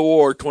Call to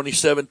War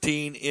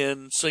 2017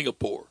 in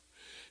Singapore,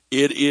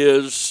 it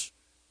is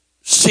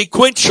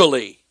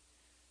sequentially.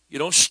 You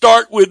don't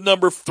start with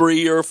number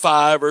 3 or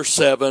 5 or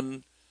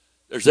 7.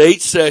 There's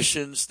 8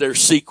 sessions. They're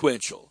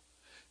sequential.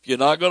 If you're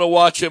not going to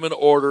watch them in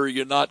order,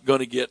 you're not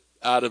going to get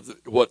out of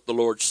what the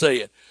Lord's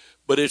saying.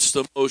 But it's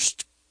the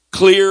most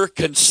clear,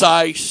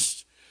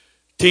 concise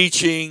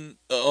teaching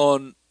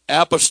on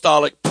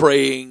apostolic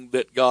praying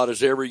that God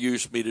has ever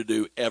used me to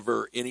do,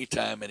 ever,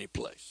 anytime, any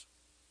place.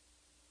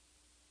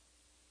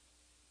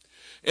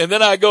 And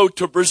then I go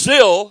to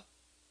Brazil,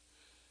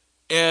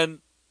 and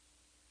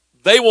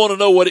they want to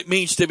know what it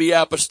means to be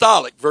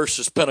apostolic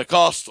versus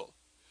Pentecostal.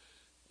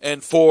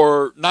 And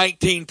for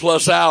 19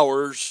 plus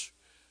hours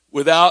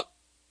without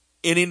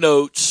any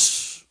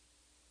notes.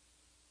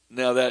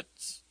 Now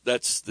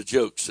that's the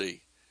joke,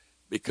 see.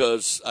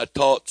 Because I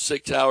taught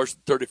 6 hours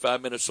and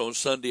 35 minutes on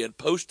Sunday and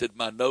posted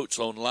my notes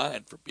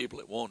online for people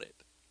that want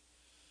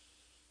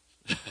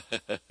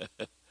it.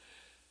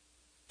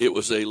 It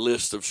was a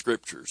list of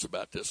scriptures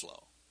about this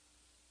long.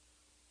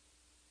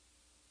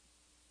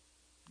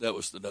 That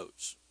was the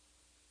notes.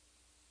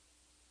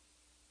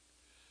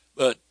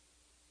 But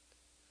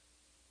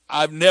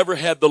I've never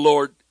had the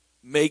Lord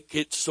make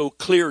it so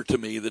clear to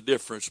me the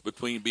difference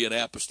between being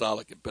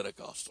apostolic and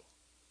Pentecostal.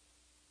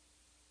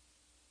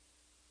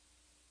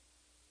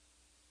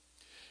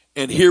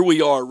 And here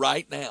we are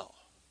right now,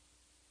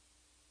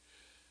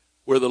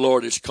 where the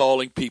Lord is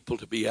calling people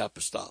to be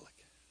apostolic.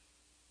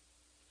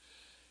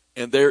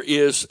 And there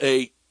is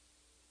a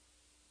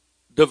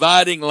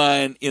dividing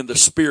line in the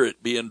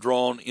Spirit being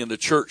drawn in the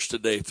church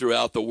today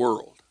throughout the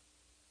world.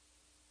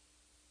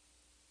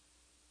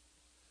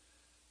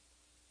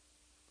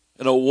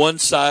 And on one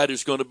side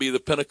is going to be the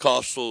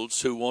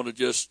Pentecostals who want to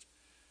just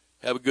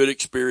have a good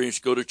experience,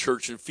 go to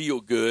church and feel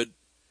good.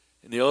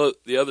 And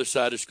the other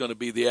side is going to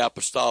be the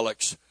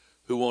apostolics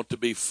who want to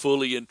be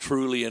fully and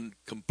truly and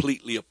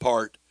completely a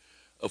part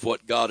of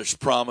what God has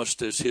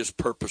promised as his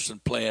purpose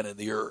and plan in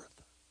the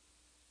earth.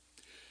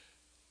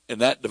 And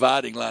that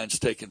dividing line's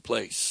taking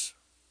place.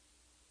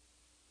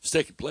 It's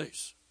taking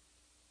place.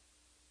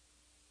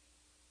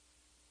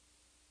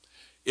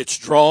 It's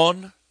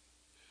drawn,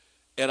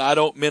 and I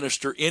don't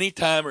minister any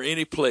time or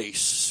any place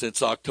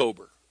since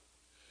October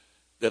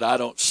that I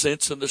don't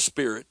sense in the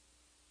Spirit,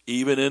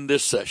 even in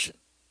this session,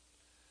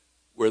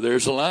 where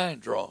there's a line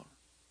drawn.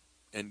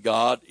 And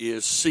God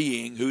is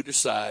seeing who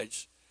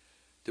decides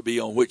to be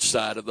on which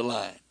side of the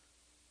line.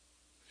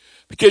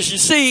 Because you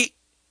see,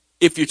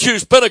 if you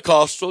choose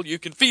Pentecostal, you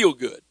can feel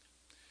good.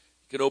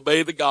 You can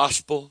obey the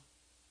gospel,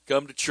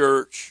 come to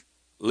church,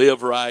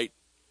 live right,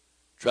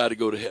 try to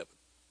go to heaven.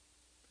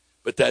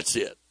 But that's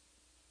it.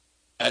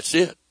 That's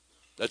it.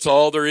 That's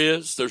all there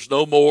is. There's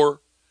no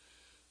more.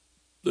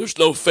 There's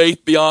no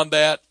faith beyond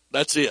that.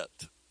 That's it.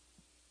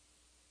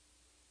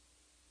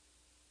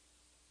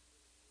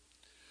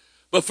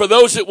 But for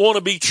those that want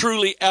to be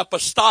truly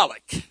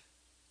apostolic,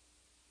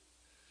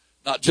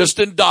 not just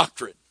in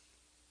doctrine,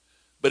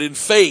 but in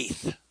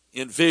faith,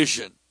 in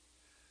vision,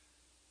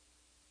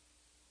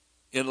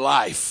 in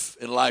life,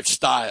 in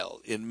lifestyle,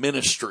 in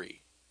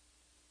ministry,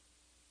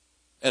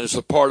 and as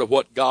a part of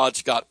what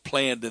God's got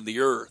planned in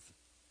the earth,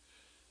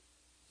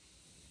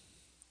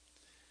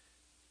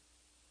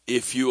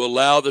 if you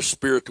allow the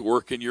Spirit to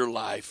work in your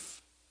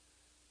life,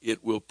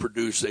 it will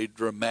produce a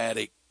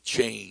dramatic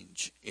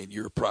change in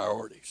your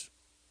priorities.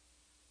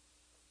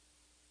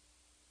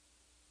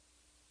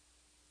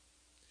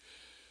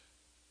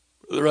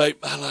 Right,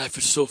 my life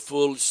is so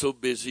full, it's so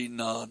busy.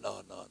 No,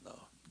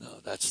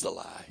 that's the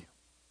lie.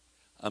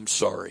 I'm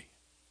sorry.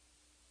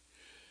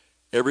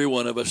 Every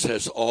one of us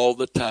has all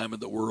the time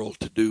in the world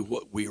to do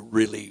what we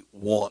really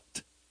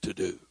want to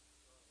do.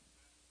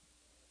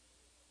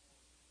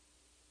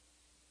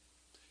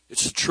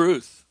 It's the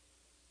truth.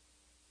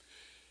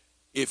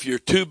 If you're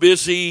too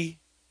busy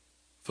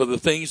for the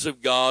things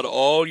of God,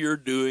 all you're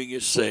doing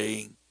is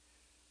saying,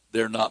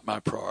 they're not my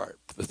priority.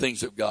 The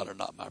things of God are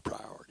not my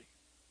priority.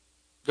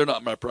 They're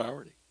not my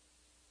priority.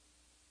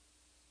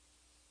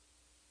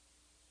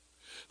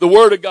 The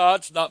Word of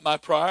God's not my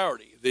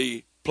priority.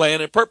 The plan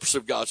and purpose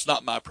of God's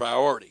not my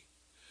priority.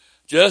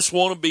 Just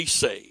want to be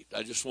saved.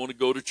 I just want to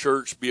go to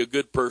church, be a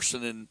good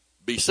person, and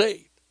be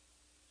saved.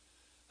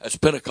 That's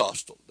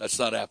Pentecostal. That's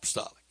not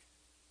apostolic.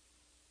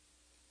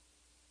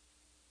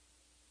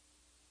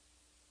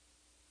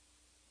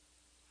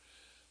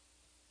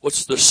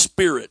 What's the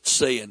Spirit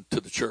saying to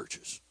the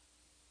churches?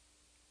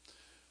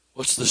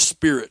 What's the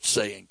Spirit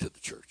saying to the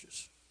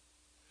churches?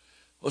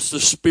 What's the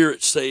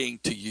Spirit saying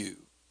to you?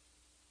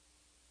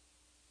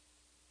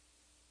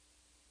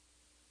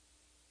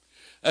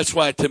 That's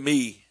why, to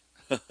me,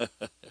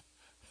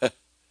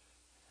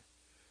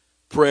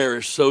 prayer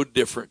is so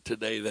different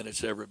today than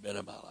it's ever been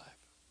in my life.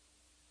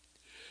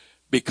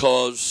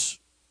 Because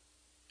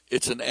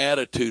it's an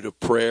attitude of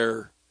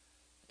prayer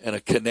and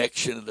a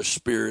connection in the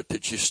Spirit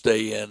that you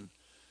stay in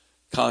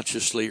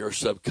consciously or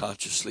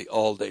subconsciously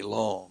all day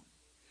long.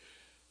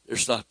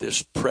 There's not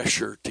this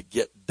pressure to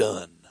get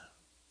done.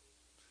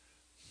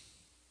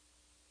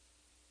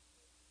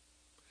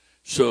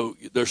 So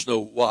there's no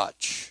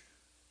watch,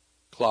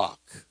 clock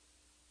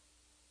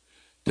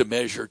to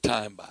measure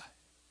time by.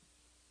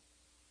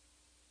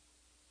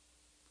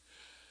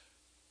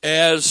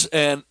 As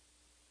an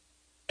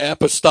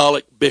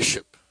apostolic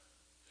bishop,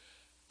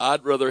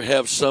 I'd rather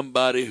have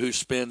somebody who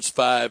spends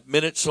 5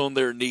 minutes on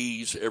their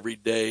knees every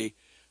day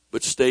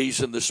but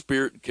stays in the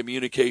Spirit and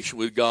communication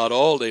with God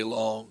all day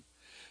long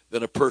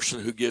than a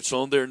person who gets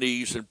on their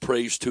knees and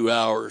prays 2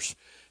 hours,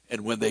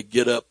 and when they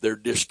get up, they're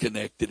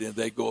disconnected and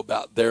they go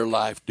about their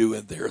life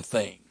doing their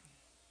thing.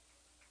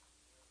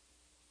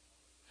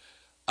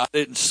 I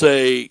didn't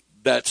say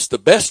that's the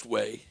best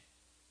way,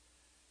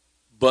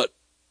 but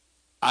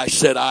I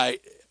said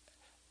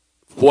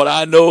what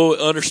I know,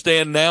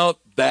 understand now,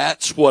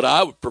 that's what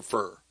I would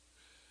prefer,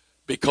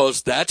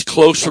 because that's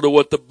closer to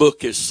what the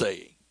book is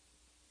saying.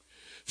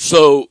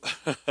 So,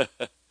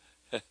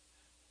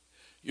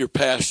 your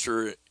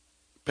pastor's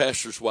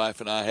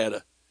wife and I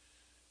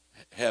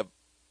have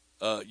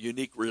a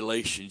unique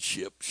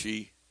relationship.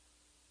 She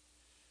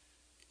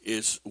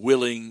is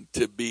willing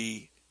to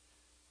be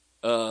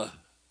talked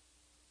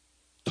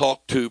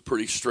to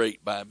pretty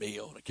straight by me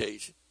on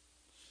occasion.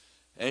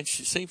 And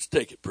she seems to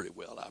take it pretty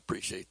well. I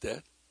appreciate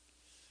that.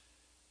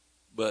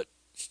 But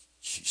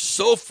she's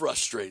so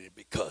frustrated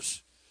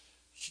because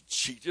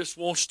she just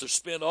wants to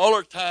spend all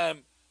her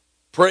time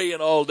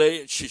praying all day,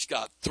 and she's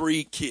got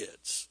 3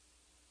 kids.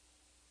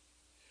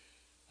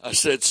 I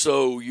said,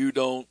 so you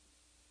don't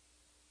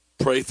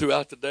pray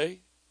throughout the day?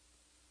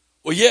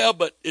 Well, yeah,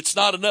 but it's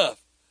not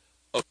enough.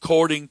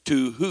 According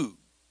to who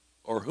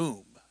or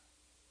whom?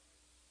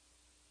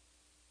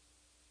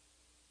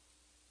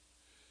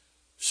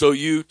 So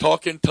you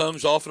talk in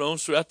tongues off and on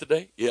throughout the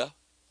day? Yeah.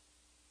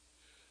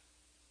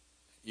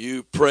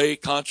 You pray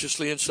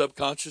consciously and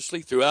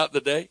subconsciously throughout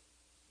the day?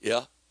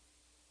 Yeah.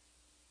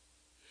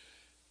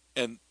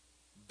 And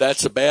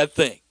that's a bad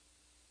thing.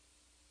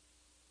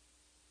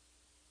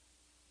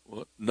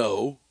 Well,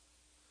 no.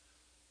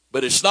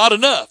 But it's not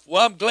enough.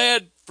 Well, I'm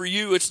glad for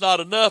you it's not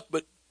enough,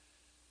 but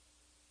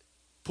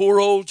poor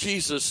old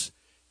Jesus,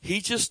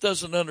 he just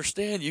doesn't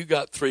understand you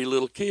got 3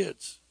 little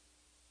kids.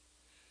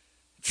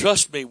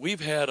 Trust me,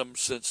 we've had them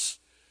since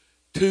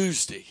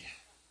Tuesday.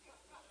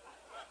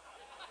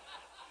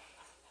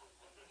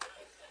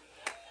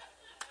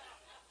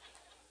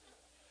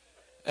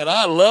 And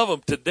I love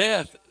them to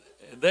death.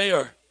 And they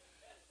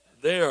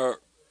are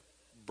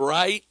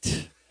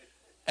bright,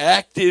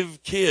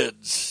 active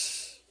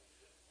kids.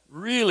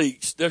 Really,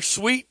 they're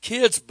sweet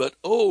kids, but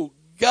oh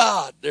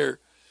God, they're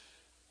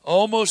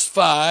almost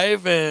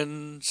 5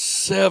 and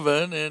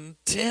 7 and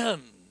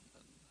 10.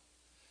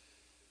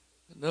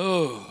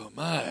 No,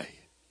 my.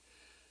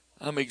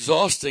 I'm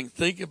exhausting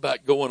thinking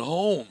about going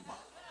home.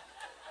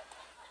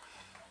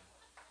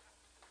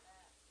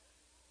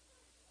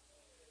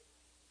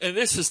 And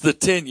this is the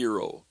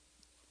 10-year-old,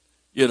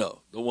 the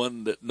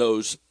one that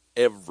knows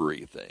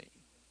everything,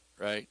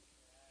 right?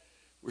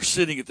 We're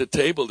sitting at the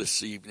table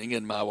this evening,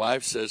 and my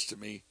wife says to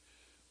me,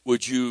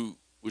 would you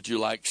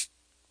like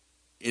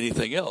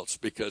anything else?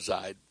 Because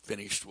I'd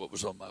finished what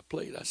was on my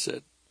plate. I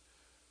said,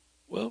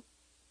 well,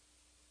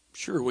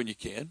 sure, when you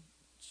can.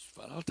 It's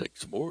fine, I'll take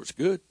some more. It's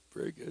good,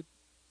 very good.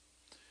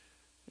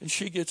 And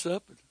she gets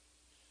up, and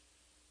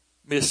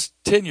Miss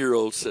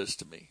 10-year-old says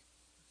to me,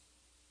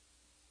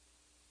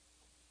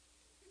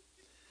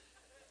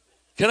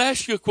 can I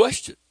ask you a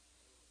question?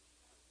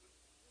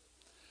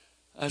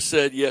 I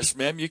said, yes,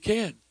 ma'am, you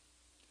can.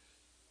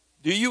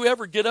 Do you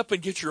ever get up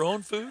and get your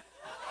own food?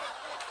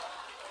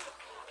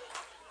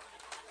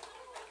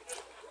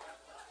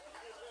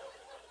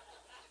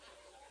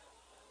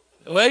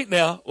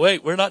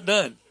 Wait, we're not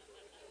done.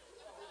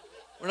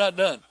 We're not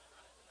done.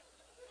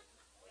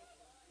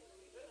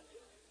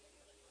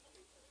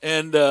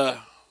 And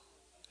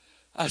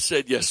I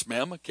said, yes,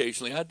 ma'am,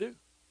 occasionally I do.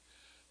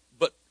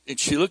 And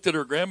she looked at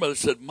her grandmother and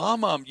said,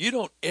 Mom, you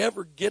don't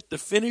ever get to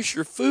finish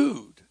your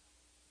food.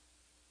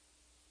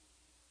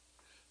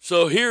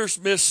 So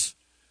here's Miss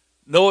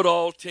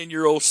Know-It-All,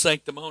 10-year-old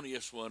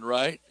sanctimonious one,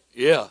 right?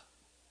 Yeah.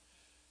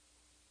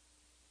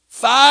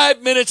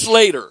 5 minutes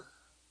later,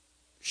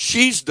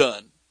 she's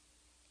done.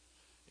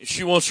 And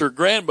she wants her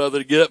grandmother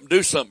to get up and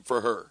do something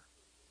for her.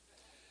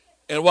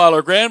 And while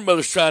her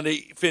grandmother's trying to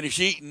finish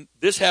eating,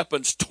 this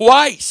happens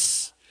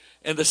twice.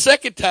 And the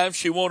second time,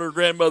 she wanted her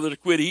grandmother to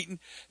quit eating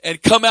and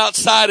come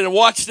outside and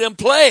watch them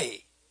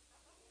play.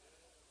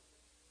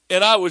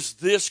 And I was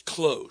this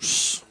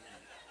close.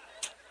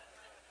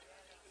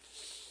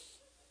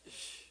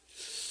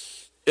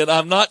 And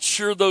I'm not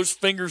sure those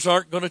fingers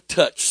aren't going to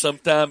touch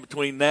sometime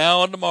between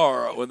now and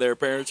tomorrow when their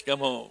parents come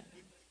home.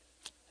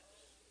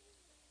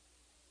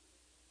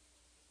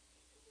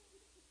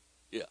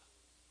 Yeah.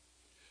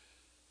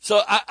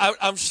 So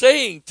I'm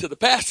saying to the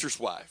pastor's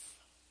wife,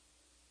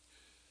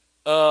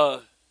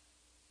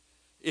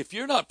 if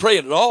you're not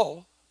praying at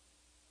all,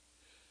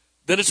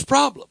 then it's a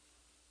problem.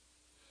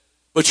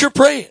 But you're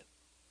praying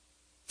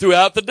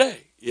throughout the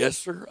day. Yes,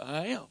 sir,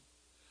 I am.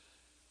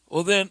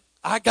 Well, then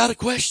I got a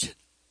question.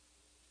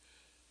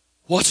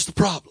 What's the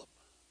problem?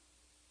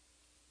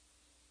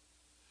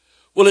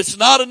 Well, it's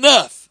not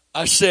enough.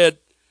 I said,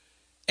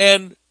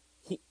 and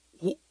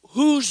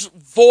whose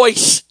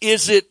voice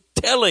is it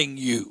telling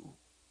you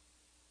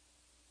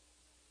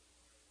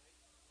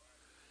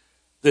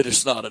that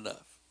it's not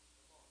enough?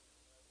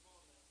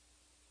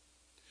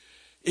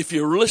 If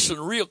you listen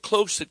real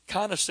close, it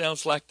kind of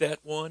sounds like that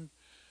one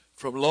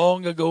from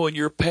long ago in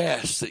your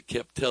past that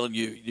kept telling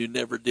you you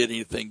never did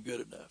anything good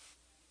enough.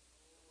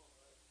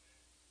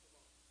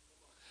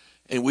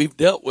 And we've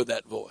dealt with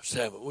that voice,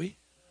 haven't we?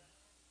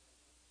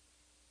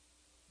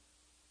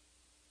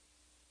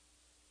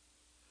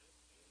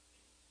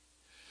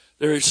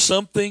 There is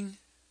something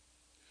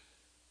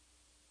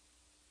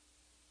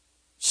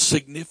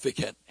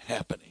significant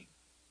happening.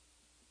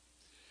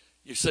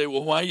 You say,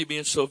 well, why are you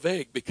being so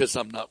vague? Because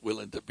I'm not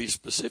willing to be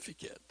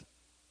specific yet.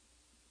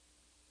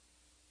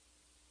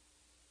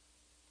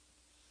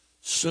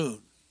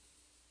 Soon.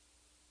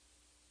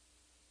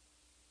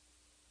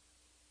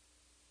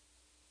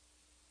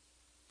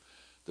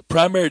 The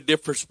primary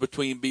difference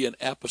between being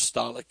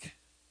apostolic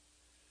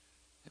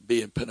and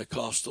being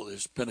Pentecostal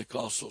is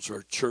Pentecostals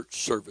are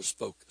church service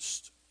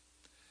focused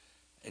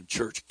and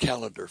church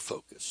calendar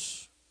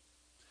focused.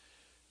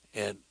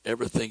 And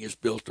everything is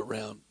built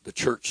around the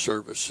church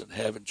service and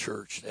having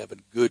church and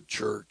having good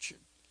church.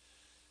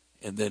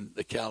 And then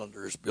the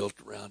calendar is built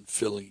around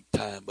filling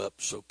time up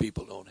so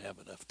people don't have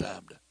enough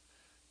time to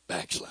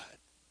backslide.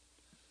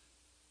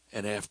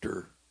 And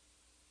after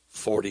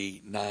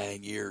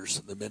 49 years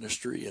in the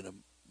ministry in a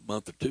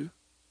month or two,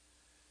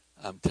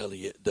 I'm telling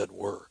you it doesn't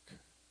work.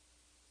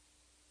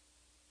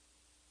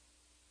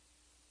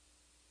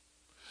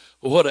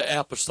 Well, what do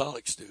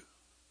apostolics do?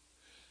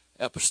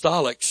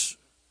 Apostolics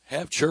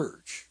have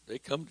church. They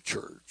come to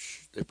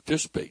church. They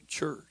participate in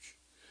church.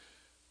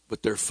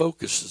 But their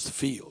focus is the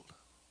field.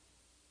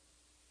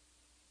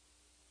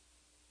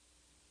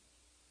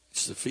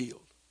 It's the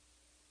field.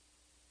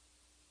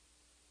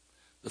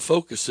 The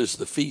focus is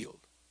the field.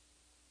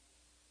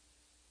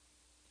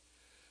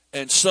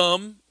 And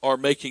some are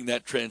making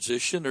that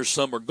transition, or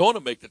some are going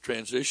to make the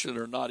transition,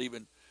 or not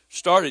even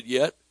started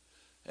yet.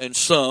 And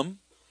some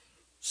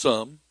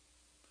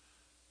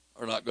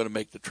are not going to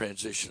make the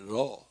transition at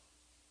all.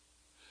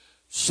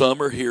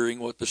 Some are hearing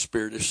what the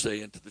Spirit is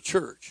saying to the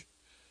church.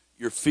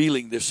 You're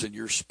feeling this in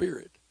your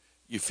spirit.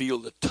 You feel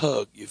the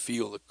tug. You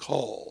feel the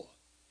call.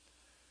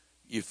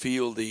 You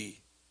feel the...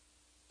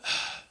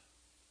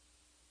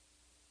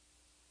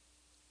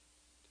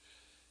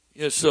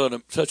 You know, so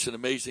such an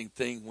amazing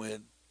thing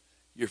when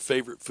your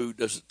favorite food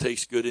doesn't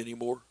taste good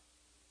anymore.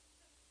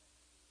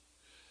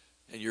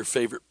 And your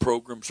favorite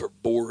programs are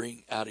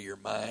boring out of your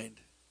mind.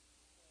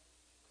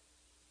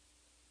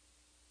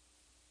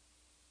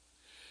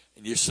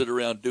 And you sit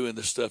around doing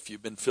the stuff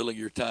you've been filling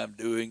your time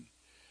doing.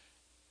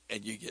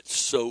 And you get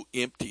so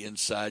empty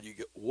inside. You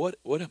go,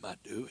 what am I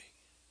doing?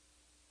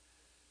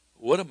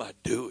 What am I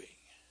doing?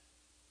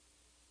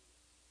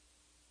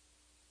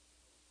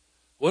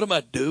 What am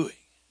I doing?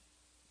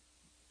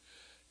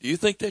 Do you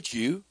think that's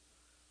you?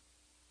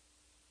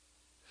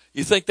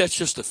 You think that's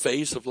just a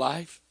phase of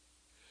life?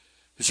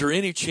 Is there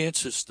any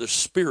chance it's the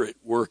Spirit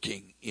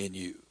working in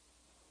you?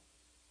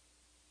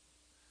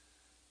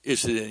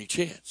 Is it any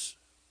chance?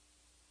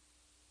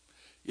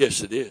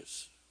 Yes, it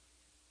is.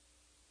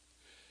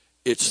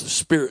 It's the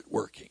Spirit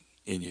working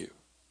in you.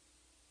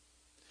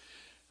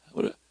 I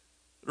want to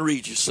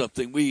read you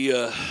something.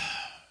 You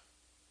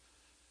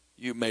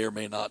may or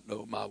may not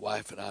know, my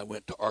wife and I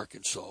went to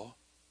Arkansas.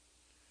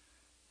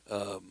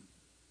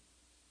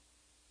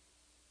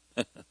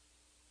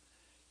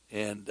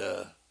 And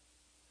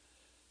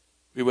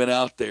we went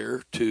out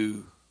there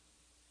to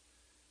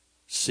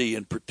see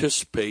and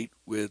participate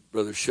with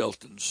Brother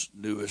Shelton's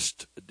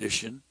newest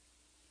addition,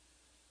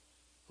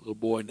 a little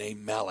boy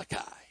named Malachi.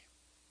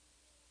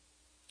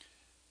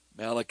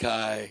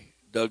 Malachi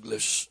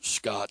Douglas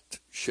Scott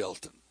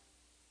Shelton.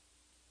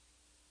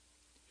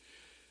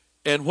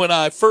 And when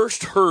I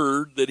first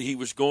heard that he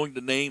was going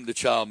to name the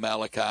child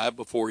Malachi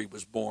before he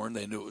was born,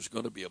 they knew it was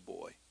going to be a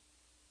boy.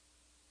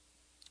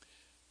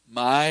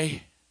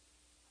 My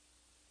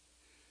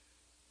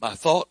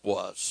thought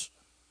was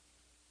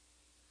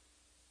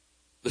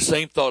the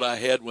same thought I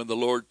had when the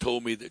Lord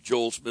told me that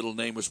Joel's middle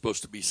name was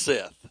supposed to be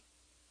Seth.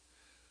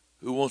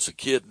 Who wants a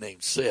kid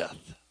named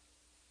Seth?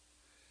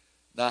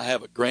 Now, I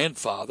have a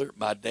grandfather.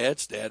 My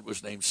dad's dad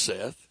was named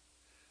Seth.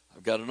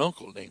 I've got an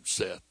uncle named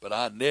Seth. But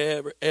I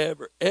never,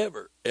 ever,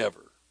 ever,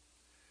 ever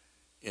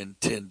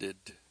intended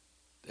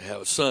to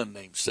have a son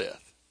named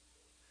Seth.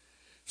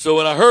 So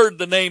when I heard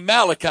the name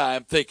Malachi,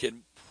 I'm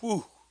thinking,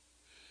 whew,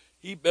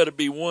 he better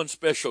be one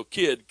special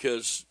kid,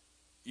 because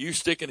you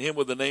sticking him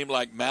with a name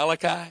like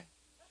Malachi,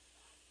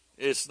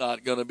 it's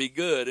not going to be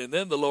good. And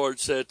then the Lord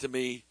said to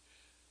me,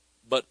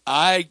 but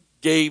I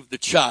gave the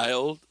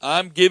child,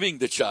 I'm giving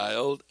the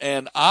child,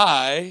 and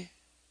you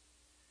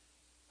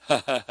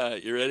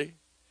ready?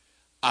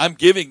 I'm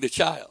giving the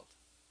child.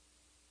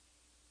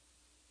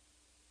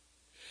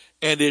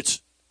 And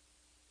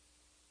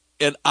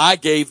I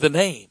gave the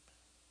name.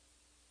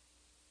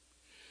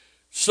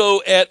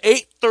 So at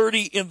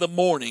 8:30 in the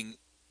morning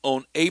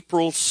on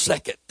April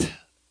 2nd,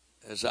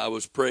 as I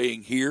was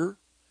praying here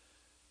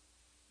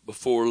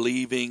before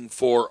leaving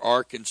for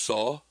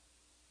Arkansas,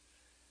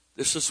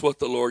 this is what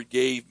the Lord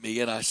gave me,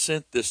 and I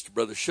sent this to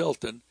Brother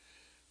Shelton,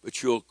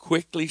 but you'll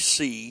quickly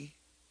see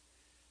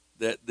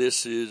that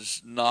this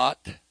is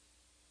not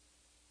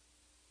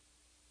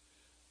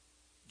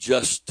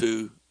just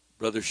to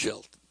Brother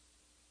Shelton.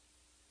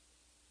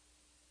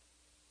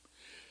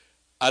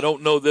 I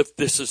don't know if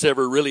this has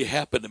ever really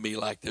happened to me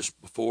like this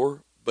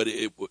before, but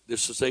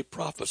this is a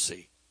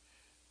prophecy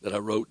that I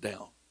wrote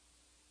down.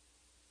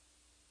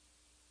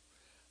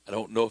 I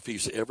don't know if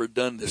he's ever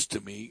done this to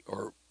me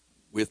or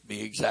with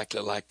me exactly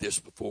like this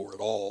before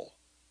at all.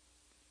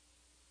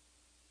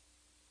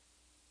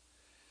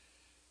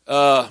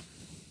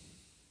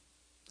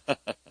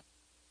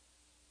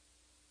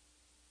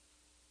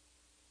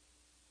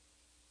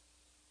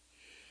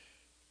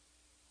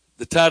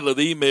 The title of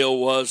the email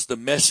was The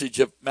Message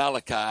of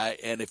Malachi,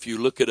 and if you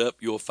look it up,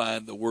 you'll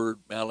find the word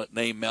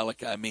name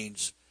Malachi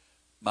means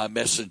my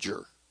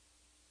messenger.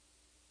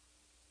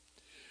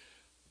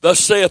 Thus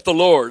saith the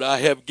Lord, I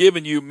have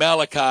given you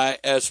Malachi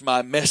as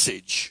my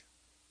message.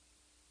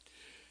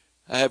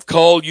 I have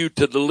called you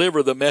to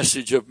deliver the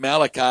message of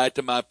Malachi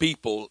to my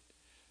people.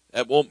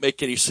 That won't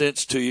make any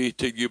sense to you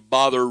till you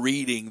bother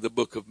reading the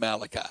book of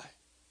Malachi,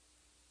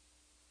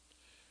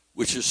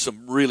 which is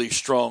some really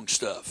strong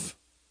stuff.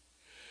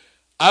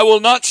 I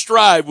will not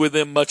strive with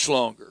them much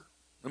longer.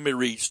 Let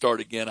me start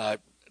again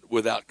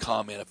without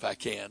comment if I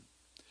can.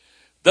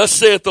 Thus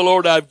saith the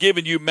Lord, I have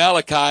given you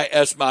Malachi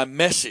as my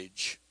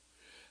message.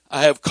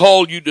 I have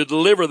called you to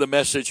deliver the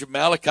message of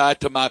Malachi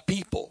to my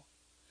people.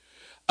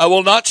 I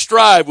will not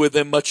strive with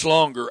them much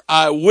longer.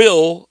 I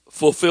will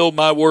fulfill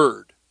my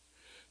word.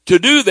 To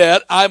do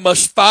that, I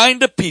must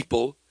find a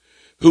people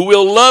who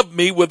will love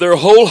me with their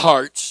whole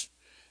hearts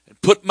and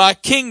put my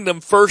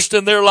kingdom first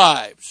in their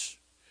lives.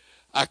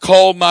 I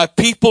call my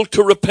people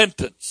to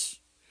repentance.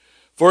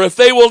 For if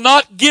they will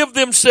not give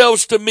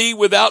themselves to me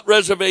without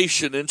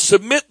reservation and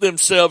submit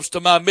themselves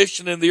to my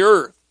mission in the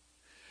earth,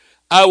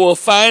 I will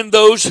find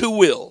those who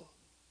will.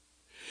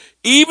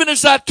 Even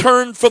as I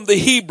turn from the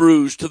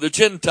Hebrews to the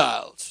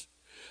Gentiles,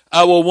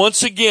 I will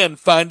once again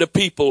find a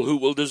people who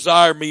will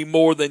desire me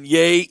more than,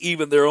 yea,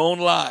 even their own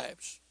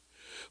lives.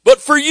 But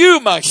for you,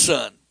 my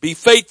son, be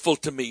faithful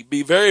to me,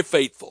 be very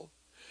faithful.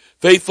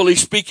 Faithfully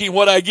speaking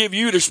what I give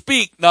you to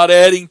speak, not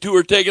adding to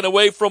or taking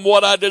away from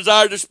what I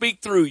desire to speak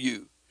through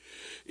you.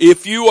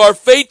 If you are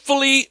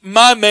faithfully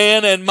my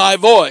man and my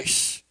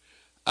voice,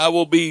 I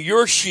will be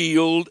your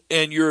shield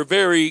and your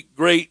very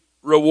great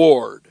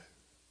reward.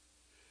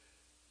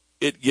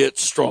 It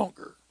gets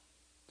stronger.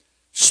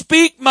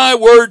 Speak my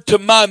word to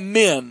my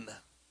men.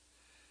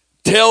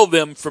 Tell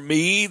them for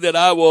me that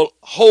I will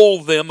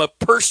hold them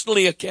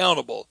personally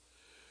accountable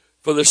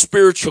for the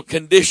spiritual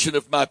condition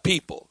of my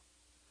people.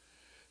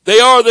 They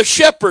are the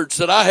shepherds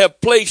that I have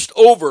placed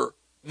over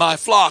my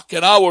flock,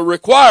 and I will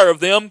require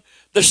of them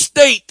the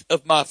state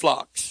of my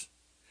flocks.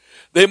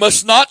 They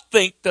must not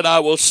think that I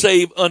will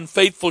save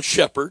unfaithful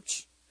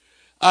shepherds.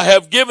 I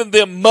have given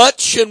them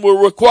much and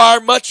will require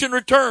much in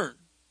return.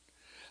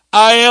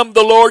 I am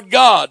the Lord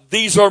God.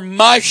 These are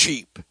my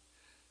sheep,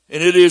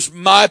 and it is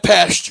my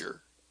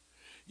pasture.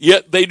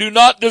 Yet they do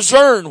not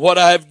discern what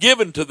I have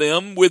given to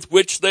them with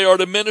which they are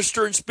to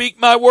minister and speak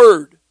my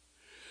word.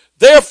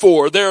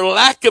 Therefore, their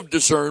lack of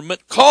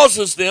discernment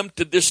causes them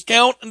to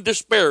discount and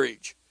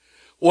disparage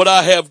what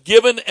I have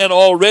given and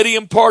already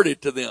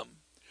imparted to them.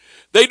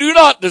 They do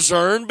not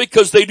discern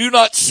because they do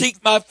not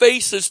seek my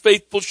face as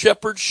faithful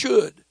shepherds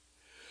should.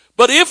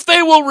 But if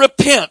they will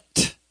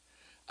repent,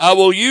 I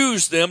will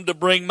use them to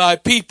bring my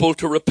people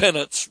to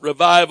repentance,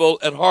 revival,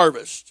 and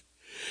harvest.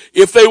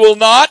 If they will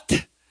not,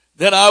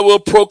 then I will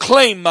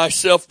proclaim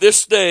myself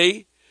this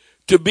day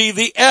to be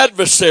the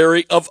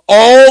adversary of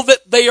all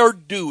that they are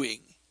doing,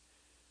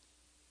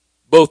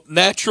 both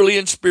naturally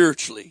and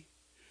spiritually.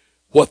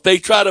 What they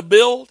try to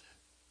build,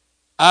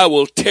 I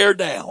will tear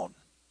down.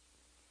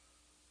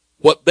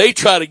 What they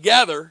try to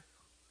gather,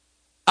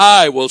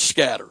 I will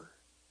scatter.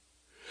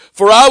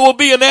 For I will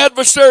be an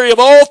adversary of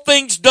all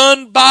things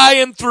done by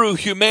and through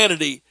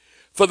humanity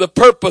for the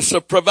purpose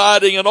of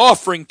providing an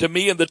offering to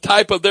me in the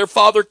type of their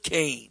father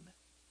Cain.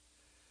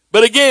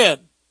 But again,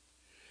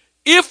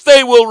 if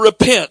they will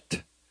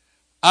repent,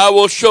 I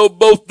will show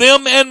both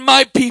them and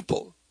my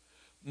people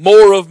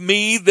more of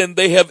me than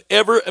they have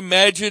ever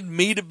imagined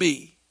me to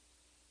be.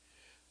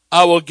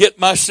 I will get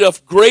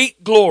myself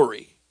great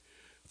glory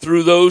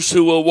through those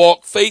who will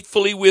walk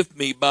faithfully with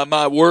me by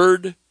my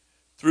word,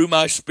 through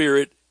my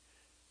spirit,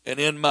 and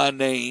in my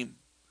name,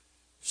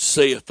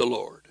 saith the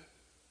Lord.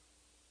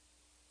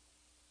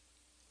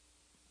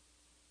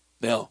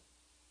 Now,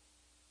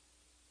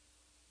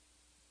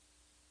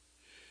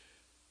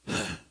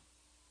 the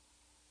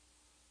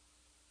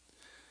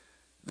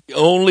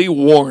only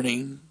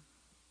warning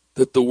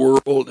that the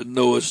world in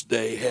Noah's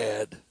day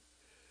had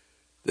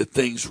that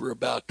things were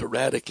about to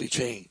radically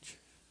change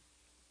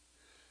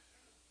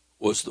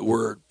was the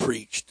word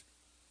preached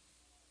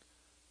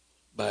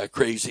by a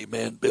crazy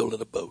man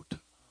building a boat,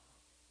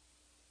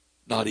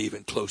 not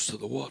even close to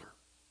the water.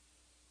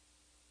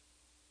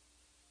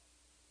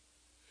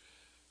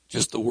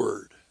 Just the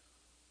word.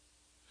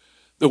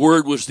 The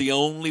word was the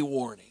only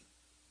warning.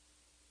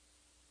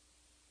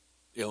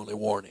 The only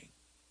warning.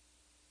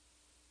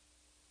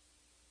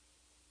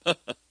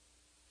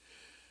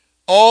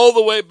 All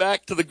the way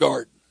back to the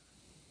garden,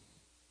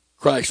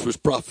 Christ was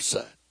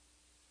prophesied.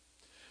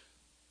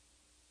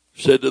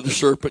 Said to the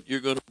serpent,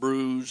 you're going to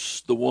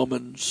bruise the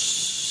woman's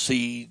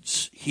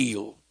seed's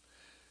heel,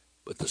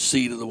 but the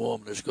seed of the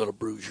woman is going to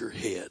bruise your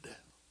head.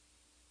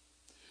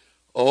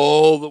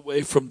 All the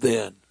way from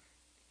then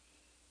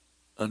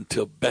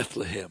until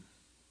Bethlehem,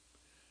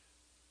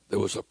 there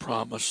was a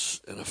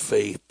promise and a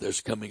faith.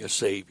 There's coming a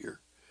Savior.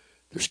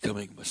 There's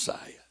coming a Messiah.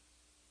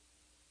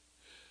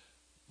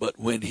 But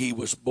when he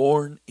was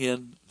born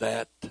in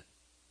that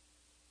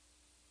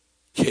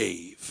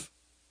cave,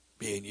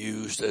 being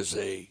used as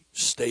a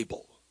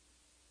stable,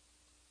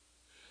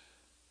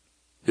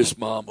 his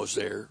mom was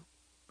there,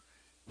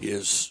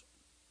 his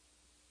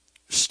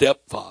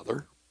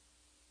stepfather,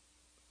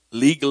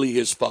 legally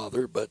his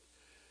father, but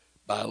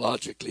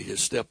biologically his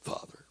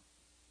stepfather.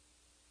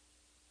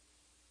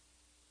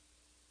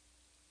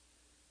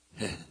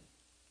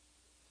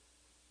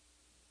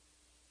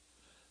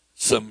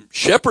 Some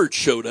shepherds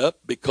showed up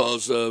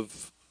because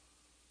of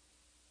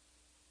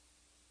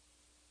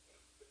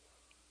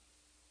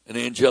an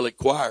angelic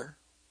choir.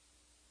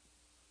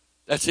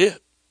 That's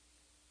it.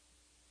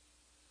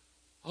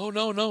 Oh,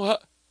 no. How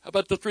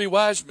about the three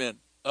wise men?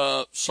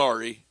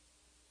 Sorry.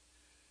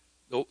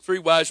 The three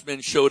wise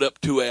men showed up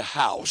to a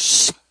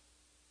house.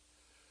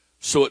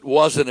 So it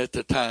wasn't at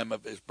the time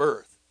of his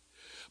birth.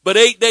 But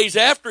 8 days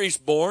after he's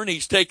born,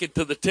 he's taken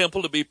to the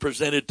temple to be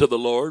presented to the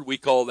Lord. We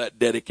call that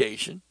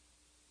dedication.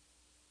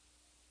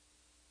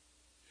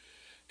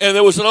 And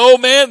there was an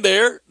old man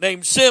there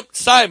named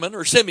Simon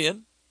or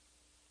Simeon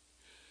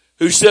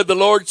who said the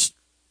Lord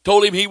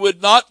told him he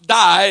would not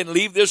die and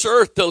leave this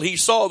earth till he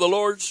saw the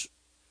Lord's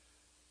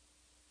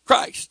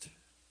Christ.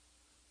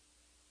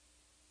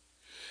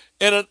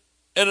 And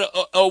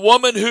a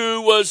woman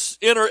who was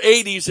in her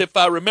 80s, if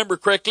I remember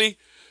correctly,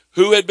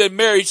 who had been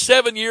married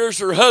 7 years,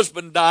 her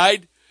husband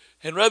died,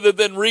 and rather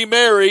than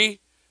remarry,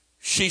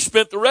 she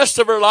spent the rest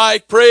of her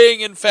life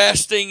praying and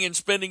fasting and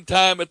spending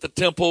time at the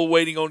temple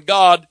waiting on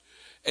God.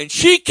 And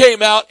she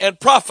came out and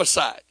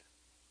prophesied.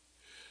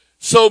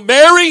 So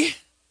Mary,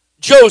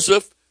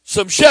 Joseph,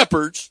 some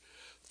shepherds,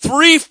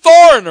 3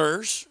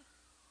 foreigners,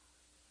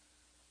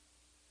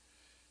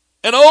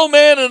 an old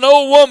man and an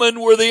old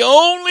woman were the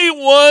only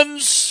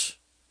ones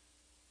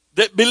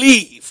that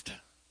believed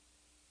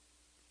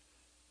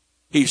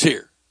he's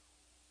here.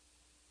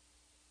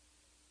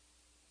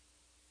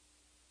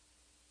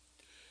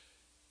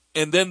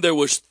 And then there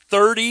was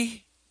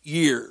 30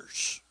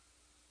 years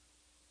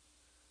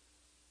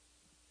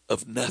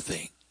of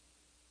nothing.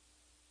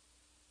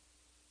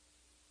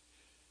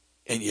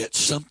 And yet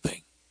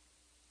something.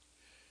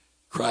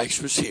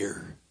 Christ was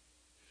here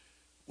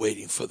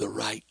waiting for the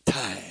right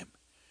time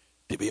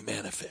to be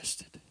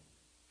manifested.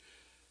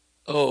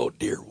 Oh,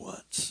 dear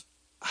ones,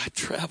 I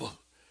travel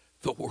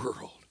the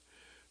world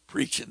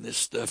preaching this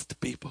stuff to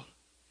people.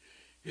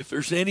 If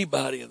there's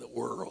anybody in the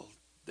world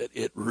that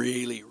it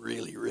really,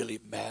 really, really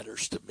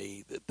matters to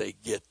me that they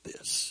get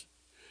this,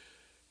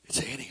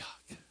 it's Antioch.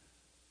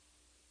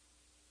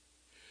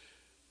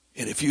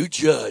 And if you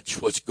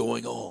judge what's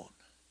going on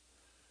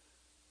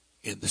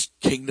in the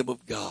kingdom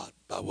of God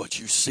by what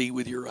you see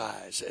with your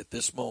eyes at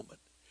this moment,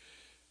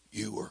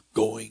 you are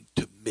going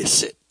to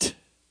miss it.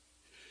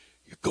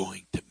 You're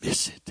going to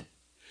miss it.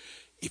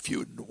 If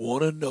you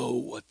want to know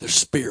what the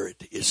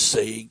Spirit is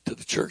saying to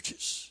the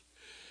churches,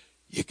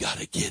 you got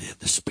to get in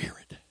the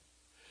Spirit.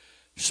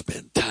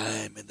 Spend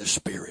time in the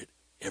Spirit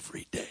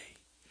every day.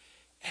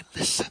 And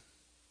listen.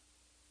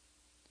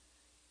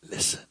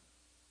 Listen.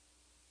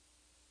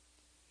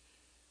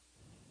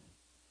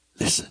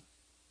 Listen.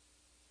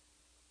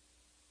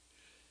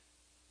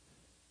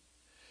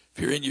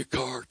 If you're in your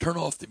car, turn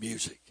off the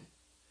music.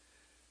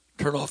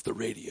 Turn off the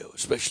radio,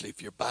 especially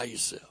if you're by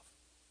yourself.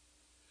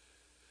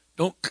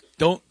 Don't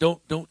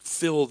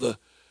fill the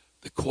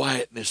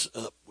quietness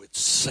up with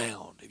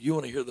sound. If you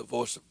want to hear the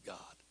voice of God,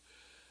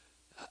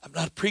 I'm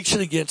not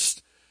preaching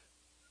against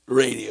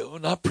radio.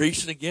 I'm not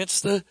preaching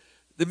against the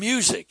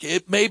music.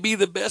 It may be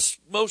the best,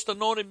 most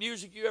anointed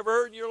music you ever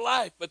heard in your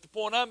life. But the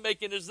point I'm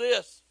making is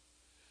this.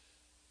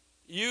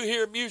 You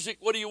hear music,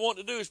 what do you want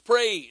to do is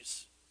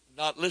praise,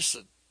 not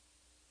listen.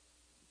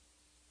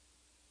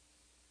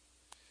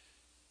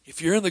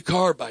 If you're in the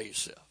car by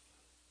yourself,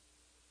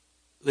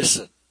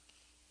 listen.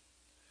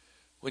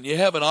 When you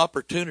have an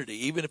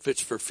opportunity, even if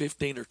it's for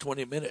 15 or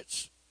 20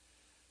 minutes,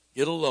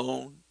 get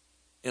alone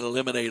and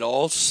eliminate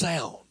all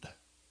sound.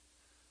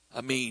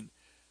 I mean,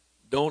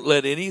 don't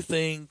let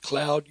anything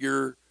cloud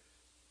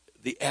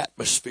the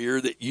atmosphere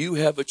that you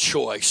have a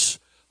choice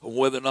on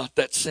whether or not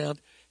that sound.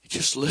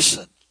 Just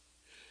listen.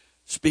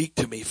 Speak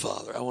to me,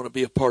 Father. I want to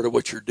be a part of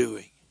what you're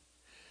doing.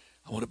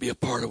 I want to be a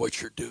part of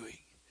what you're doing.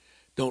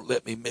 Don't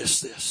let me miss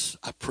this.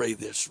 I pray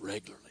this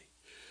regularly.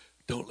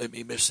 Don't let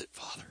me miss it,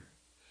 Father.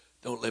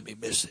 Don't let me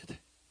miss it.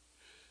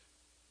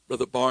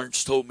 Brother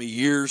Barnes told me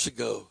years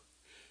ago,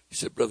 he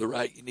said, Brother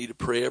Wright, you need to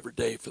pray every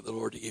day for the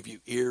Lord to give you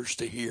ears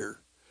to hear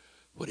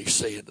what he's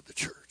saying to the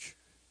church.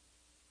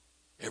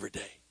 Every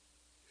day.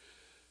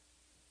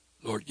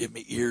 Lord, give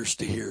me ears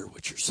to hear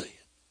what you're saying.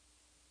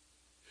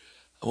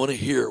 I want to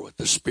hear what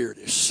the Spirit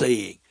is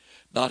saying.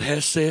 Not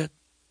has said,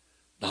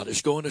 not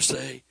is going to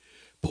say,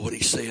 but what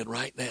he's saying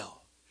right now.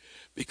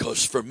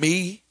 Because for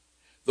me,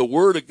 the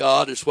Word of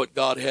God is what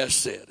God has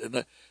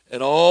said.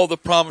 And all the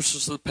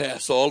promises of the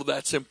past, all of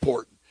that's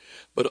important.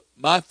 But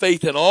my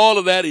faith in all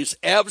of that is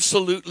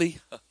absolutely,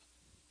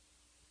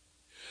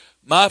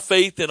 my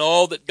faith in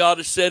all that God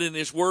has said in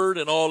His Word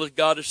and all that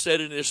God has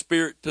said in His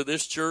Spirit to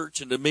this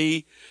church and to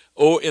me,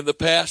 or in the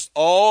past,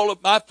 all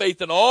of my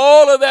faith in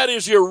all of that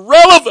is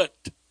irrelevant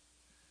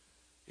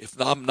if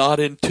I'm not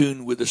in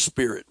tune with the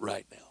Spirit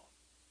right now.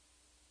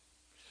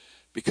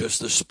 Because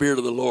the Spirit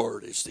of the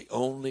Lord is the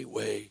only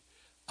way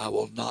I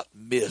will not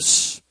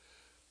miss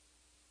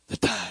the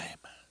time.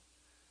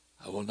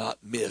 I will not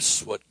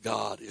miss what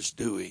God is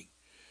doing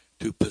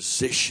to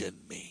position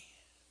me.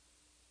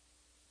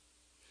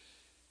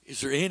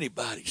 Is there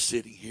anybody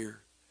sitting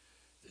here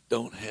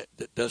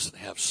that doesn't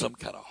have some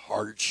kind of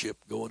hardship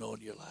going on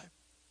in your life?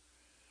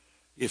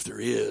 If there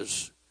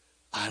is,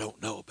 I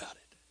don't know about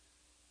it.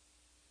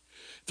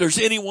 If there's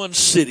anyone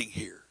sitting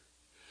here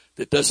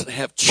that doesn't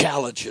have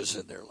challenges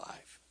in their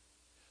life,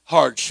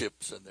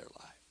 hardships in their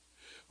life,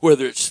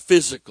 whether it's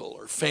physical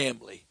or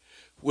family,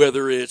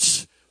 whether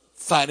it's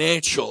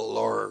financial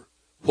or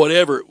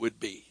whatever it would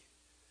be,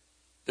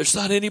 there's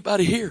not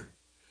anybody here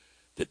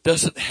that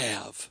doesn't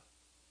have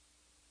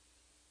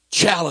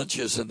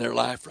challenges in their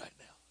life right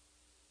now.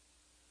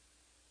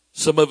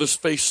 Some of us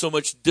face so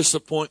much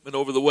disappointment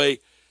over the way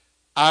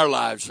our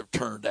lives have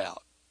turned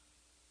out,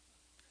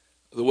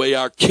 the way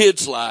our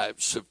kids'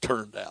 lives have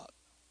turned out.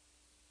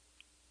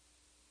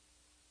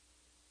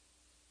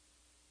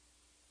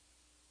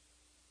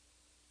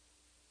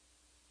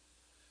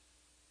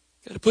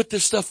 Got to put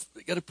this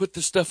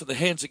stuff in the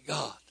hands of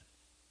God.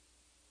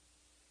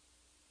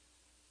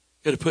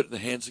 Got to put it in the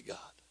hands of God.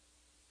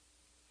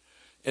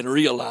 And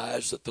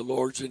realize that the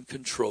Lord's in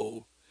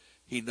control.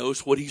 He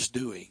knows what He's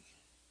doing.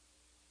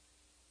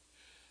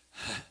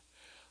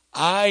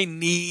 I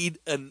need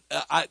an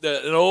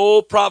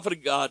old prophet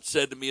of God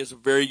said to me as a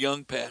very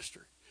young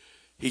pastor.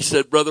 He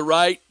said, Brother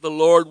Wright, the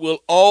Lord will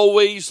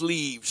always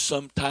leave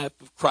some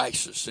type of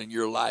crisis in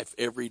your life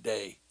every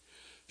day.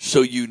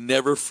 So you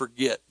never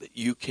forget that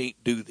you can't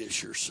do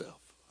this yourself.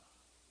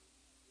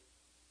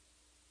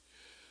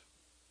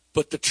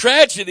 But the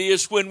tragedy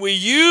is when we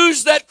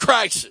use that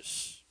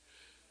crisis,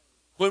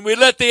 when we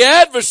let the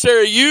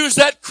adversary use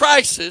that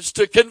crisis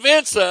to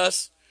convince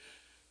us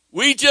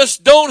we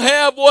just don't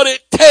have what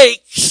it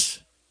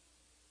takes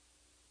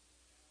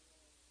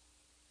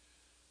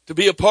to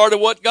be a part of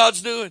what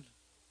God's doing.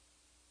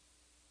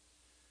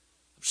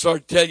 I'm sorry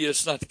to tell you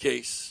it's not the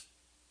case.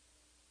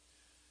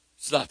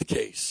 It's not the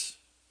case.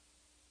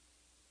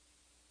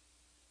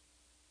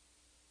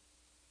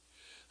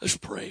 Let's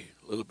pray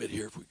a little bit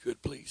here if we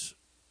could, please.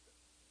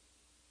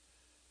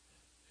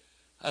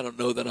 I don't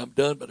know that I'm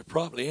done, but I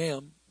probably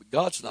am. But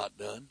God's not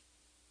done.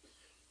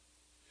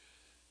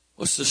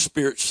 What's the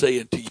Spirit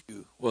saying to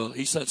you? Well,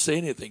 He's not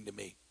saying anything to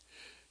me.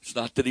 It's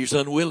not that He's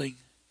unwilling.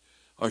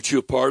 Aren't you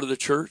a part of the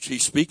church?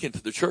 He's speaking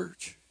to the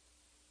church.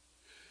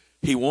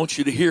 He wants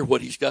you to hear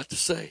what He's got to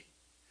say.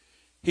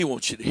 He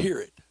wants you to hear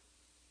it.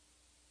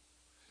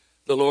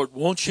 The Lord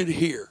wants you to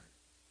hear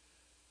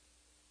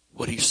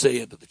what He's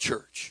saying to the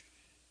church.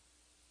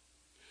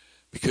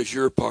 Because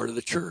you're a part of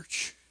the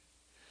church.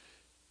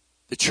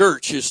 The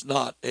church is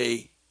not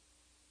an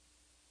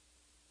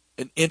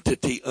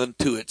entity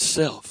unto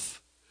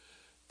itself.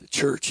 The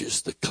church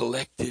is the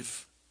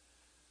collective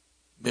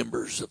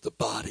members of the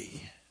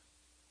body.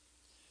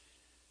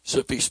 So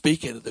if He's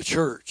speaking to the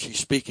church, He's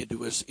speaking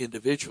to us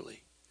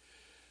individually.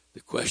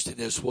 The question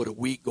is, what are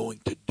we going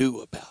to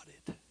do about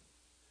it?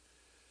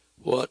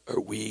 What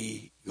are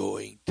we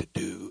going to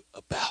do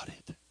about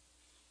it?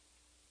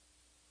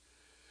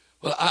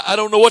 Well, I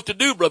don't know what to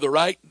do, Brother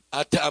Wright.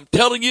 I'm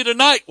telling you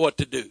tonight what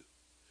to do.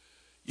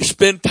 You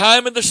spend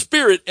time in the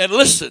Spirit and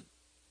listen.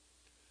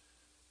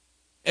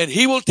 And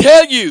He will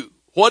tell you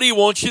what He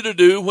wants you to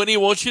do when He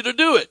wants you to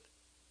do it.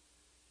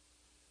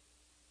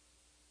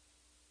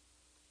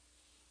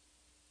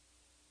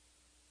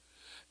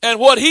 And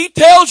what He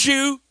tells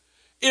you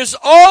is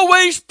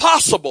always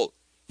possible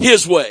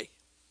His way.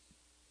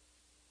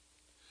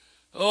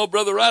 Oh,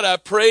 Brother Wright, I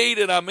prayed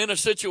and I'm in a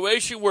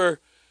situation where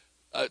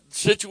the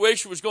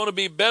situation was going to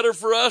be better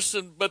for us,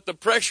 but the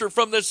pressure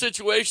from this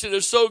situation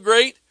is so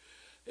great,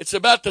 it's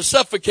about to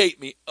suffocate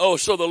me. Oh,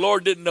 so the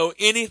Lord didn't know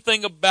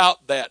anything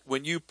about that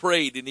when you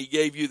prayed and He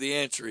gave you the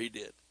answer He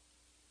did.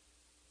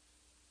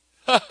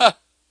 I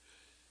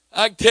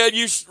can tell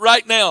you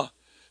right now,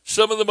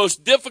 some of the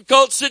most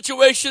difficult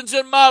situations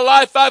in my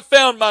life I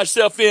found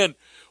myself in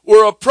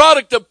were a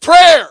product of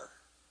prayer.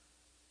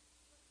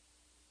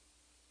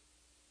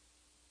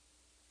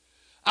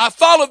 I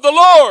followed the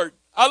Lord.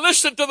 I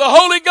listened to the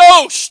Holy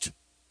Ghost.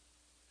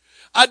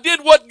 I did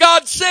what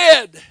God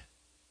said.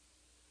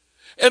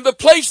 And the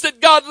place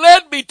that God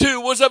led me to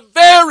was a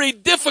very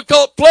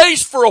difficult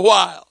place for a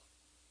while.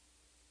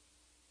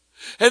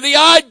 And the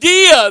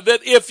idea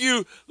that if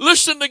you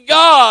listen to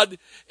God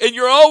and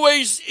you're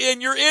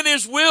in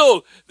His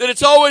will, that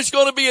it's always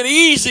going to be an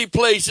easy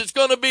place, it's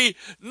going to be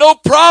no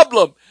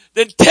problem,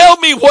 then tell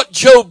me what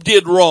Job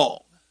did wrong.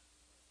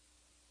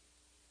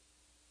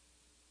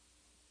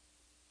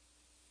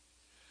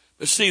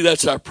 But see,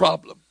 that's our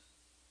problem.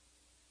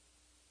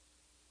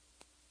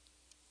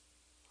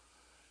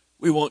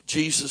 We want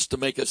Jesus to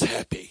make us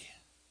happy.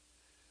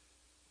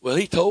 Well,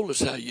 He told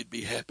us how you'd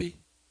be happy.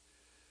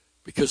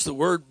 Because the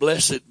word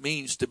blessed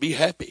means to be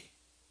happy,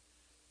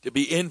 to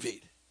be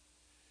envied.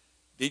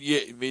 Have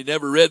you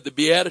never read the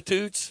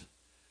Beatitudes?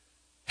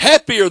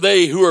 Happy are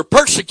they who are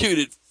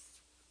persecuted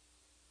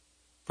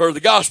for the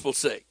gospel's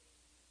sake.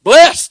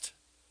 Blessed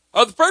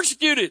are the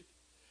persecuted.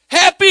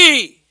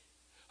 Happy.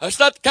 That's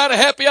not the kind of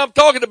happy I'm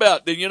talking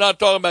about. Then you're not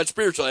talking about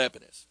spiritual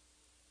happiness.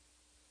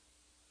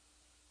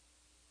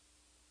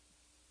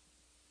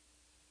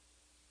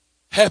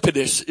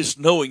 Happiness is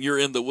knowing you're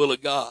in the will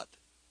of God.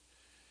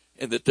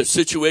 And that the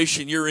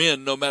situation you're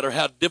in, no matter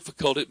how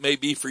difficult it may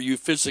be for you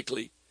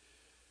physically,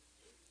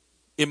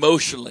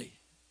 emotionally,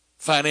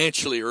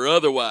 financially, or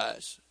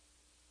otherwise,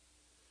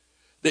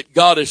 that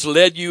God has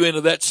led you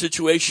into that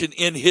situation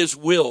in His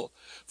will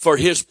for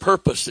His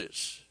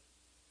purposes.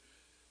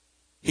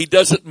 He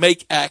doesn't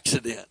make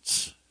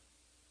accidents.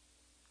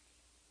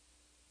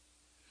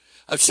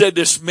 I've said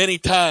this many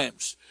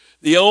times.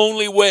 The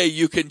only way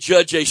you can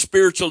judge a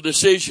spiritual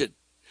decision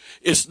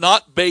is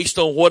not based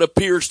on what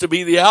appears to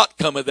be the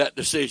outcome of that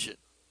decision.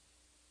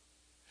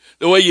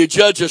 The way you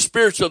judge a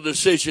spiritual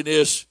decision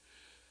is,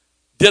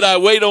 did I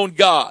wait on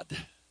God?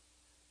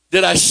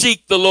 Did I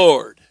seek the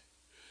Lord?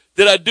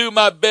 Did I do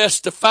my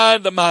best to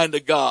find the mind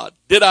of God?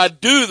 Did I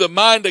do the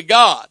mind of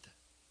God?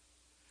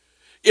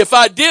 If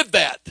I did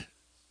that,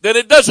 then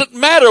it doesn't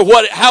matter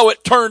how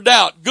it turned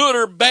out, good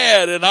or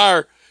bad in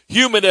our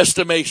human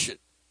estimation.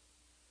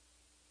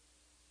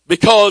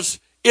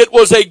 Because it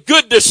was a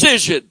good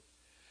decision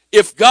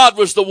if God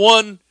was the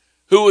one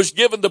who was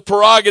given the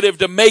prerogative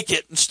to make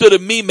it instead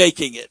of me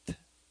making it.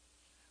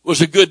 Was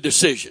a good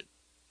decision.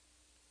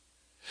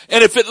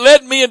 And if it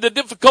led me into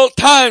difficult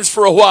times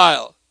for a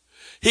while,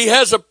 He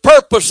has a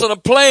purpose and a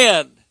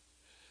plan,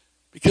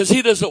 because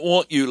He doesn't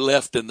want you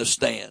left in the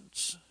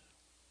stands.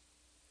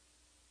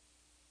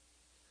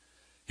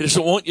 He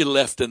doesn't want you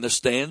left in the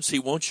stands. He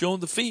wants you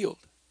on the field.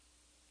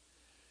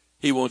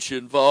 He wants you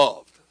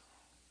involved.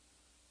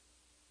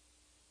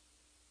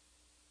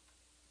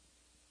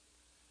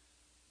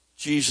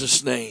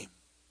 Jesus' name.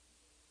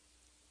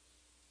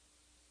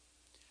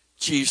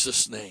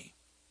 Jesus' name.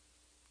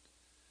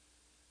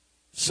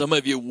 Some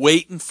of you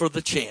waiting for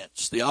the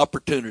chance, the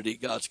opportunity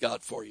God's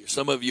got for you.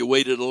 Some of you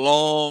waited a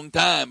long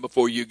time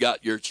before you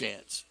got your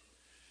chance.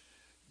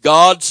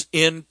 God's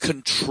in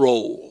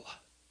control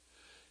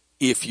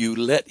if you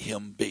let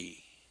Him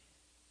be.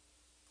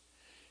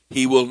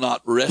 He will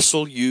not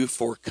wrestle you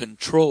for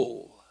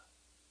control.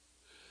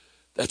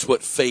 That's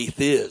what faith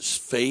is.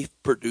 Faith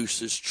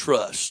produces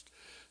trust.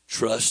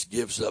 Trust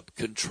gives up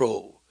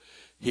control.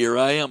 Here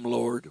I am,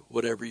 Lord,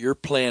 whatever your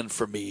plan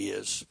for me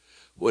is,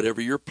 whatever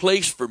your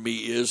place for me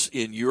is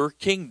in your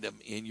kingdom,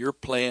 in your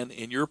plan,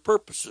 in your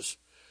purpose.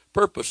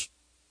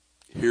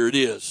 Here it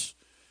is.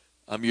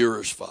 I'm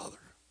yours, Father.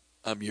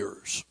 I'm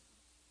yours.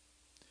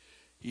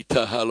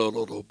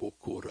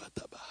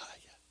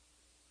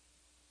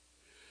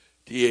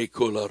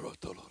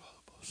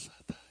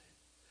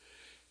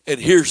 And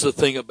here's the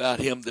thing about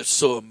Him that's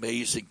so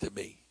amazing to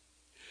me.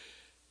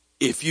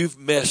 If you've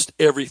messed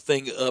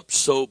everything up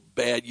so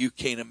bad you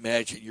can't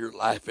imagine your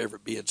life ever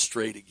being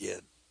straight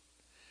again,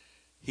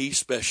 He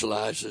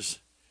specializes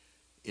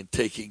in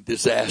taking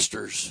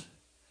disasters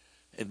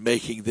and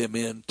making them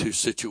into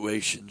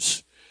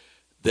situations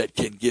that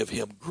can give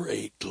Him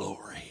great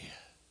glory.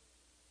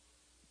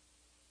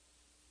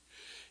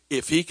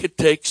 If He could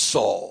take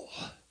Saul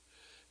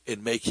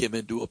and make him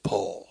into a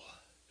Paul,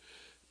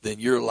 then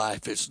your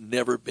life has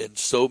never been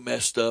so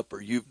messed up,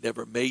 or you've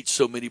never made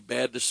so many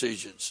bad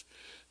decisions,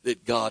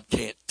 that God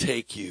can't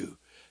take you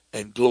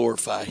and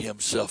glorify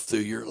himself through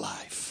your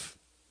life,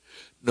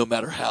 no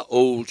matter how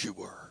old you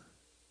were.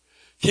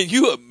 Can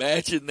you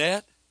imagine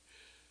that?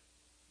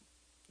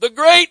 The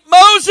great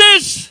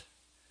Moses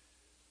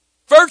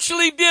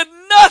virtually did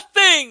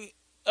nothing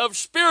of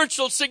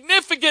spiritual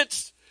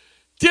significance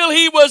till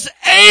he was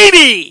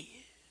 80.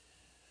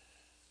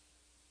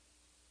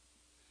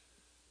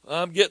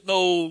 I'm getting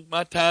old.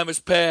 My time has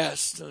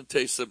passed. I'm going to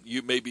tell you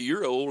something. Maybe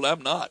you're old.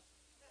 I'm not.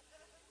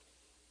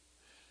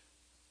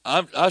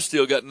 I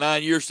still got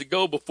 9 years to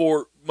go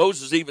before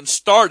Moses even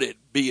started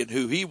being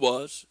who he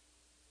was.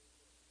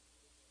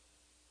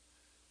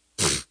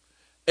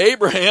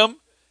 Abraham,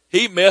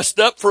 he messed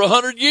up for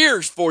 100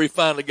 years before he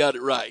finally got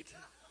it right.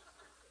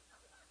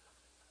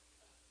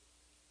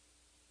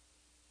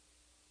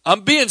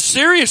 I'm being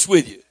serious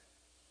with you.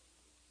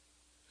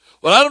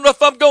 Well, I don't know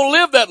if I'm going to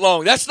live that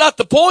long. That's not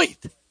the point.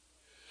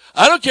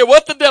 I don't care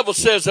what the devil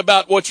says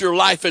about what your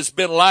life has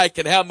been like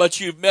and how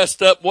much you've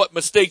messed up, what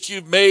mistakes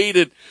you've made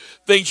and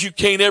things you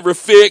can't ever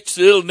fix.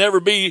 It'll never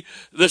be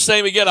the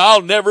same again.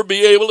 I'll never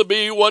be able to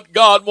be what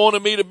God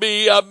wanted me to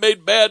be. I've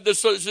made bad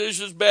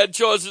decisions, bad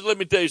choices. Let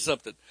me tell you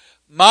something.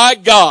 My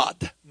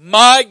God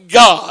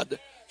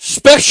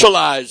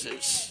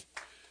specializes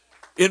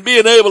in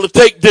being able to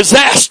take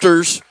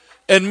disasters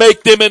and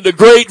make them into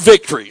great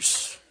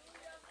victories.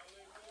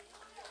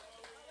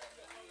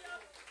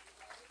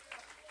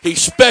 He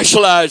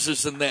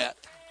specializes in that.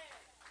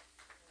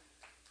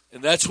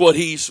 And that's what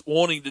he's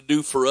wanting to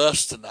do for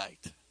us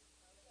tonight.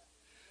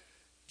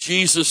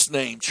 Jesus'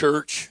 name,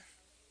 church.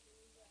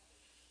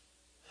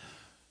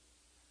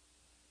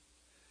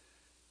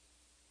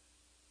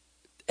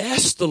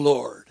 Ask the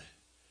Lord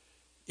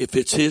if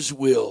it's his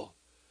will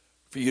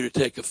for you to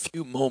take a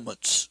few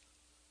moments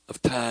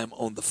of time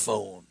on the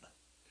phone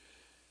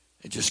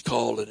and just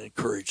call and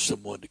encourage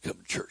someone to come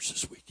to church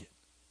this weekend.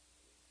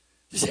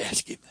 Just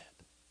ask him that.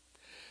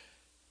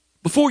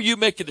 Before you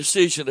make a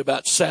decision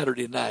about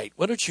Saturday night,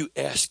 why don't you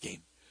ask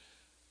him,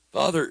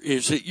 Father,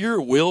 is it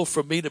your will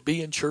for me to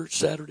be in church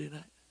Saturday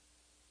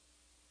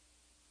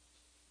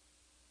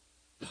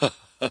night?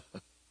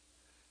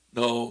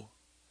 No.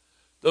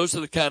 Those are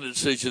the kind of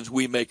decisions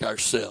we make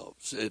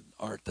ourselves,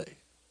 aren't they?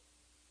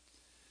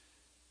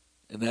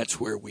 And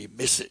that's where we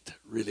miss it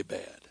really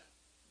bad.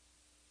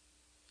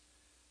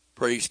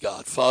 Praise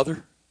God.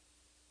 Father,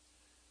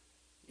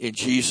 in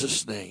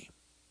Jesus' name,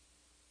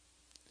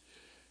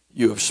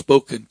 you have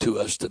spoken to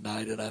us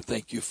tonight, and I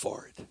thank you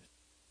for it.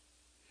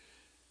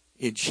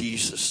 In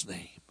Jesus'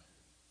 name.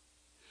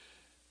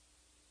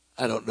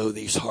 I don't know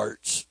these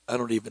hearts. I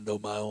don't even know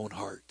my own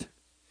heart.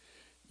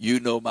 You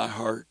know my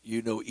heart.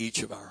 You know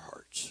each of our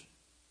hearts.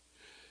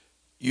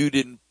 You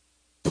didn't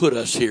put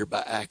us here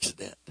by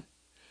accident.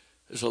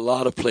 There's a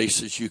lot of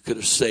places you could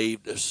have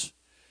saved us.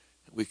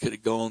 We could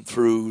have gone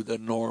through the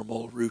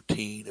normal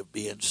routine of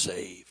being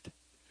saved.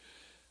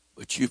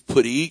 But you've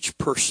put each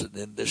person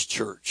in this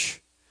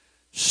church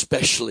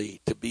especially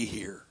to be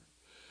here,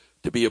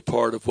 to be a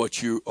part of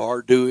what you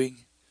are doing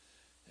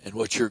and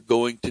what you're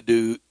going to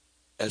do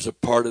as a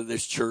part of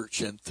this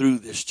church and through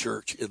this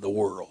church in the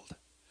world.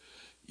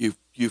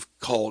 You've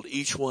called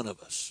each one of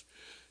us,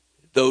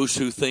 those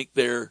who think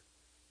they're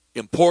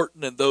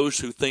important and those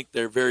who think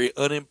they're very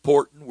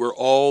unimportant. We're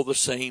all the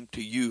same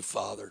to you,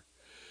 Father.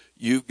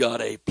 You've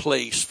got a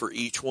place for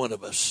each one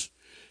of us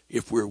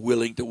if we're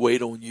willing to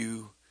wait on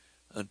you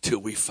until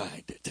we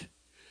find it.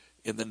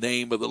 In the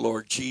name of the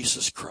Lord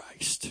Jesus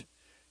Christ.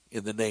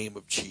 In the name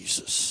of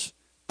Jesus.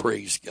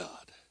 Praise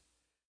God.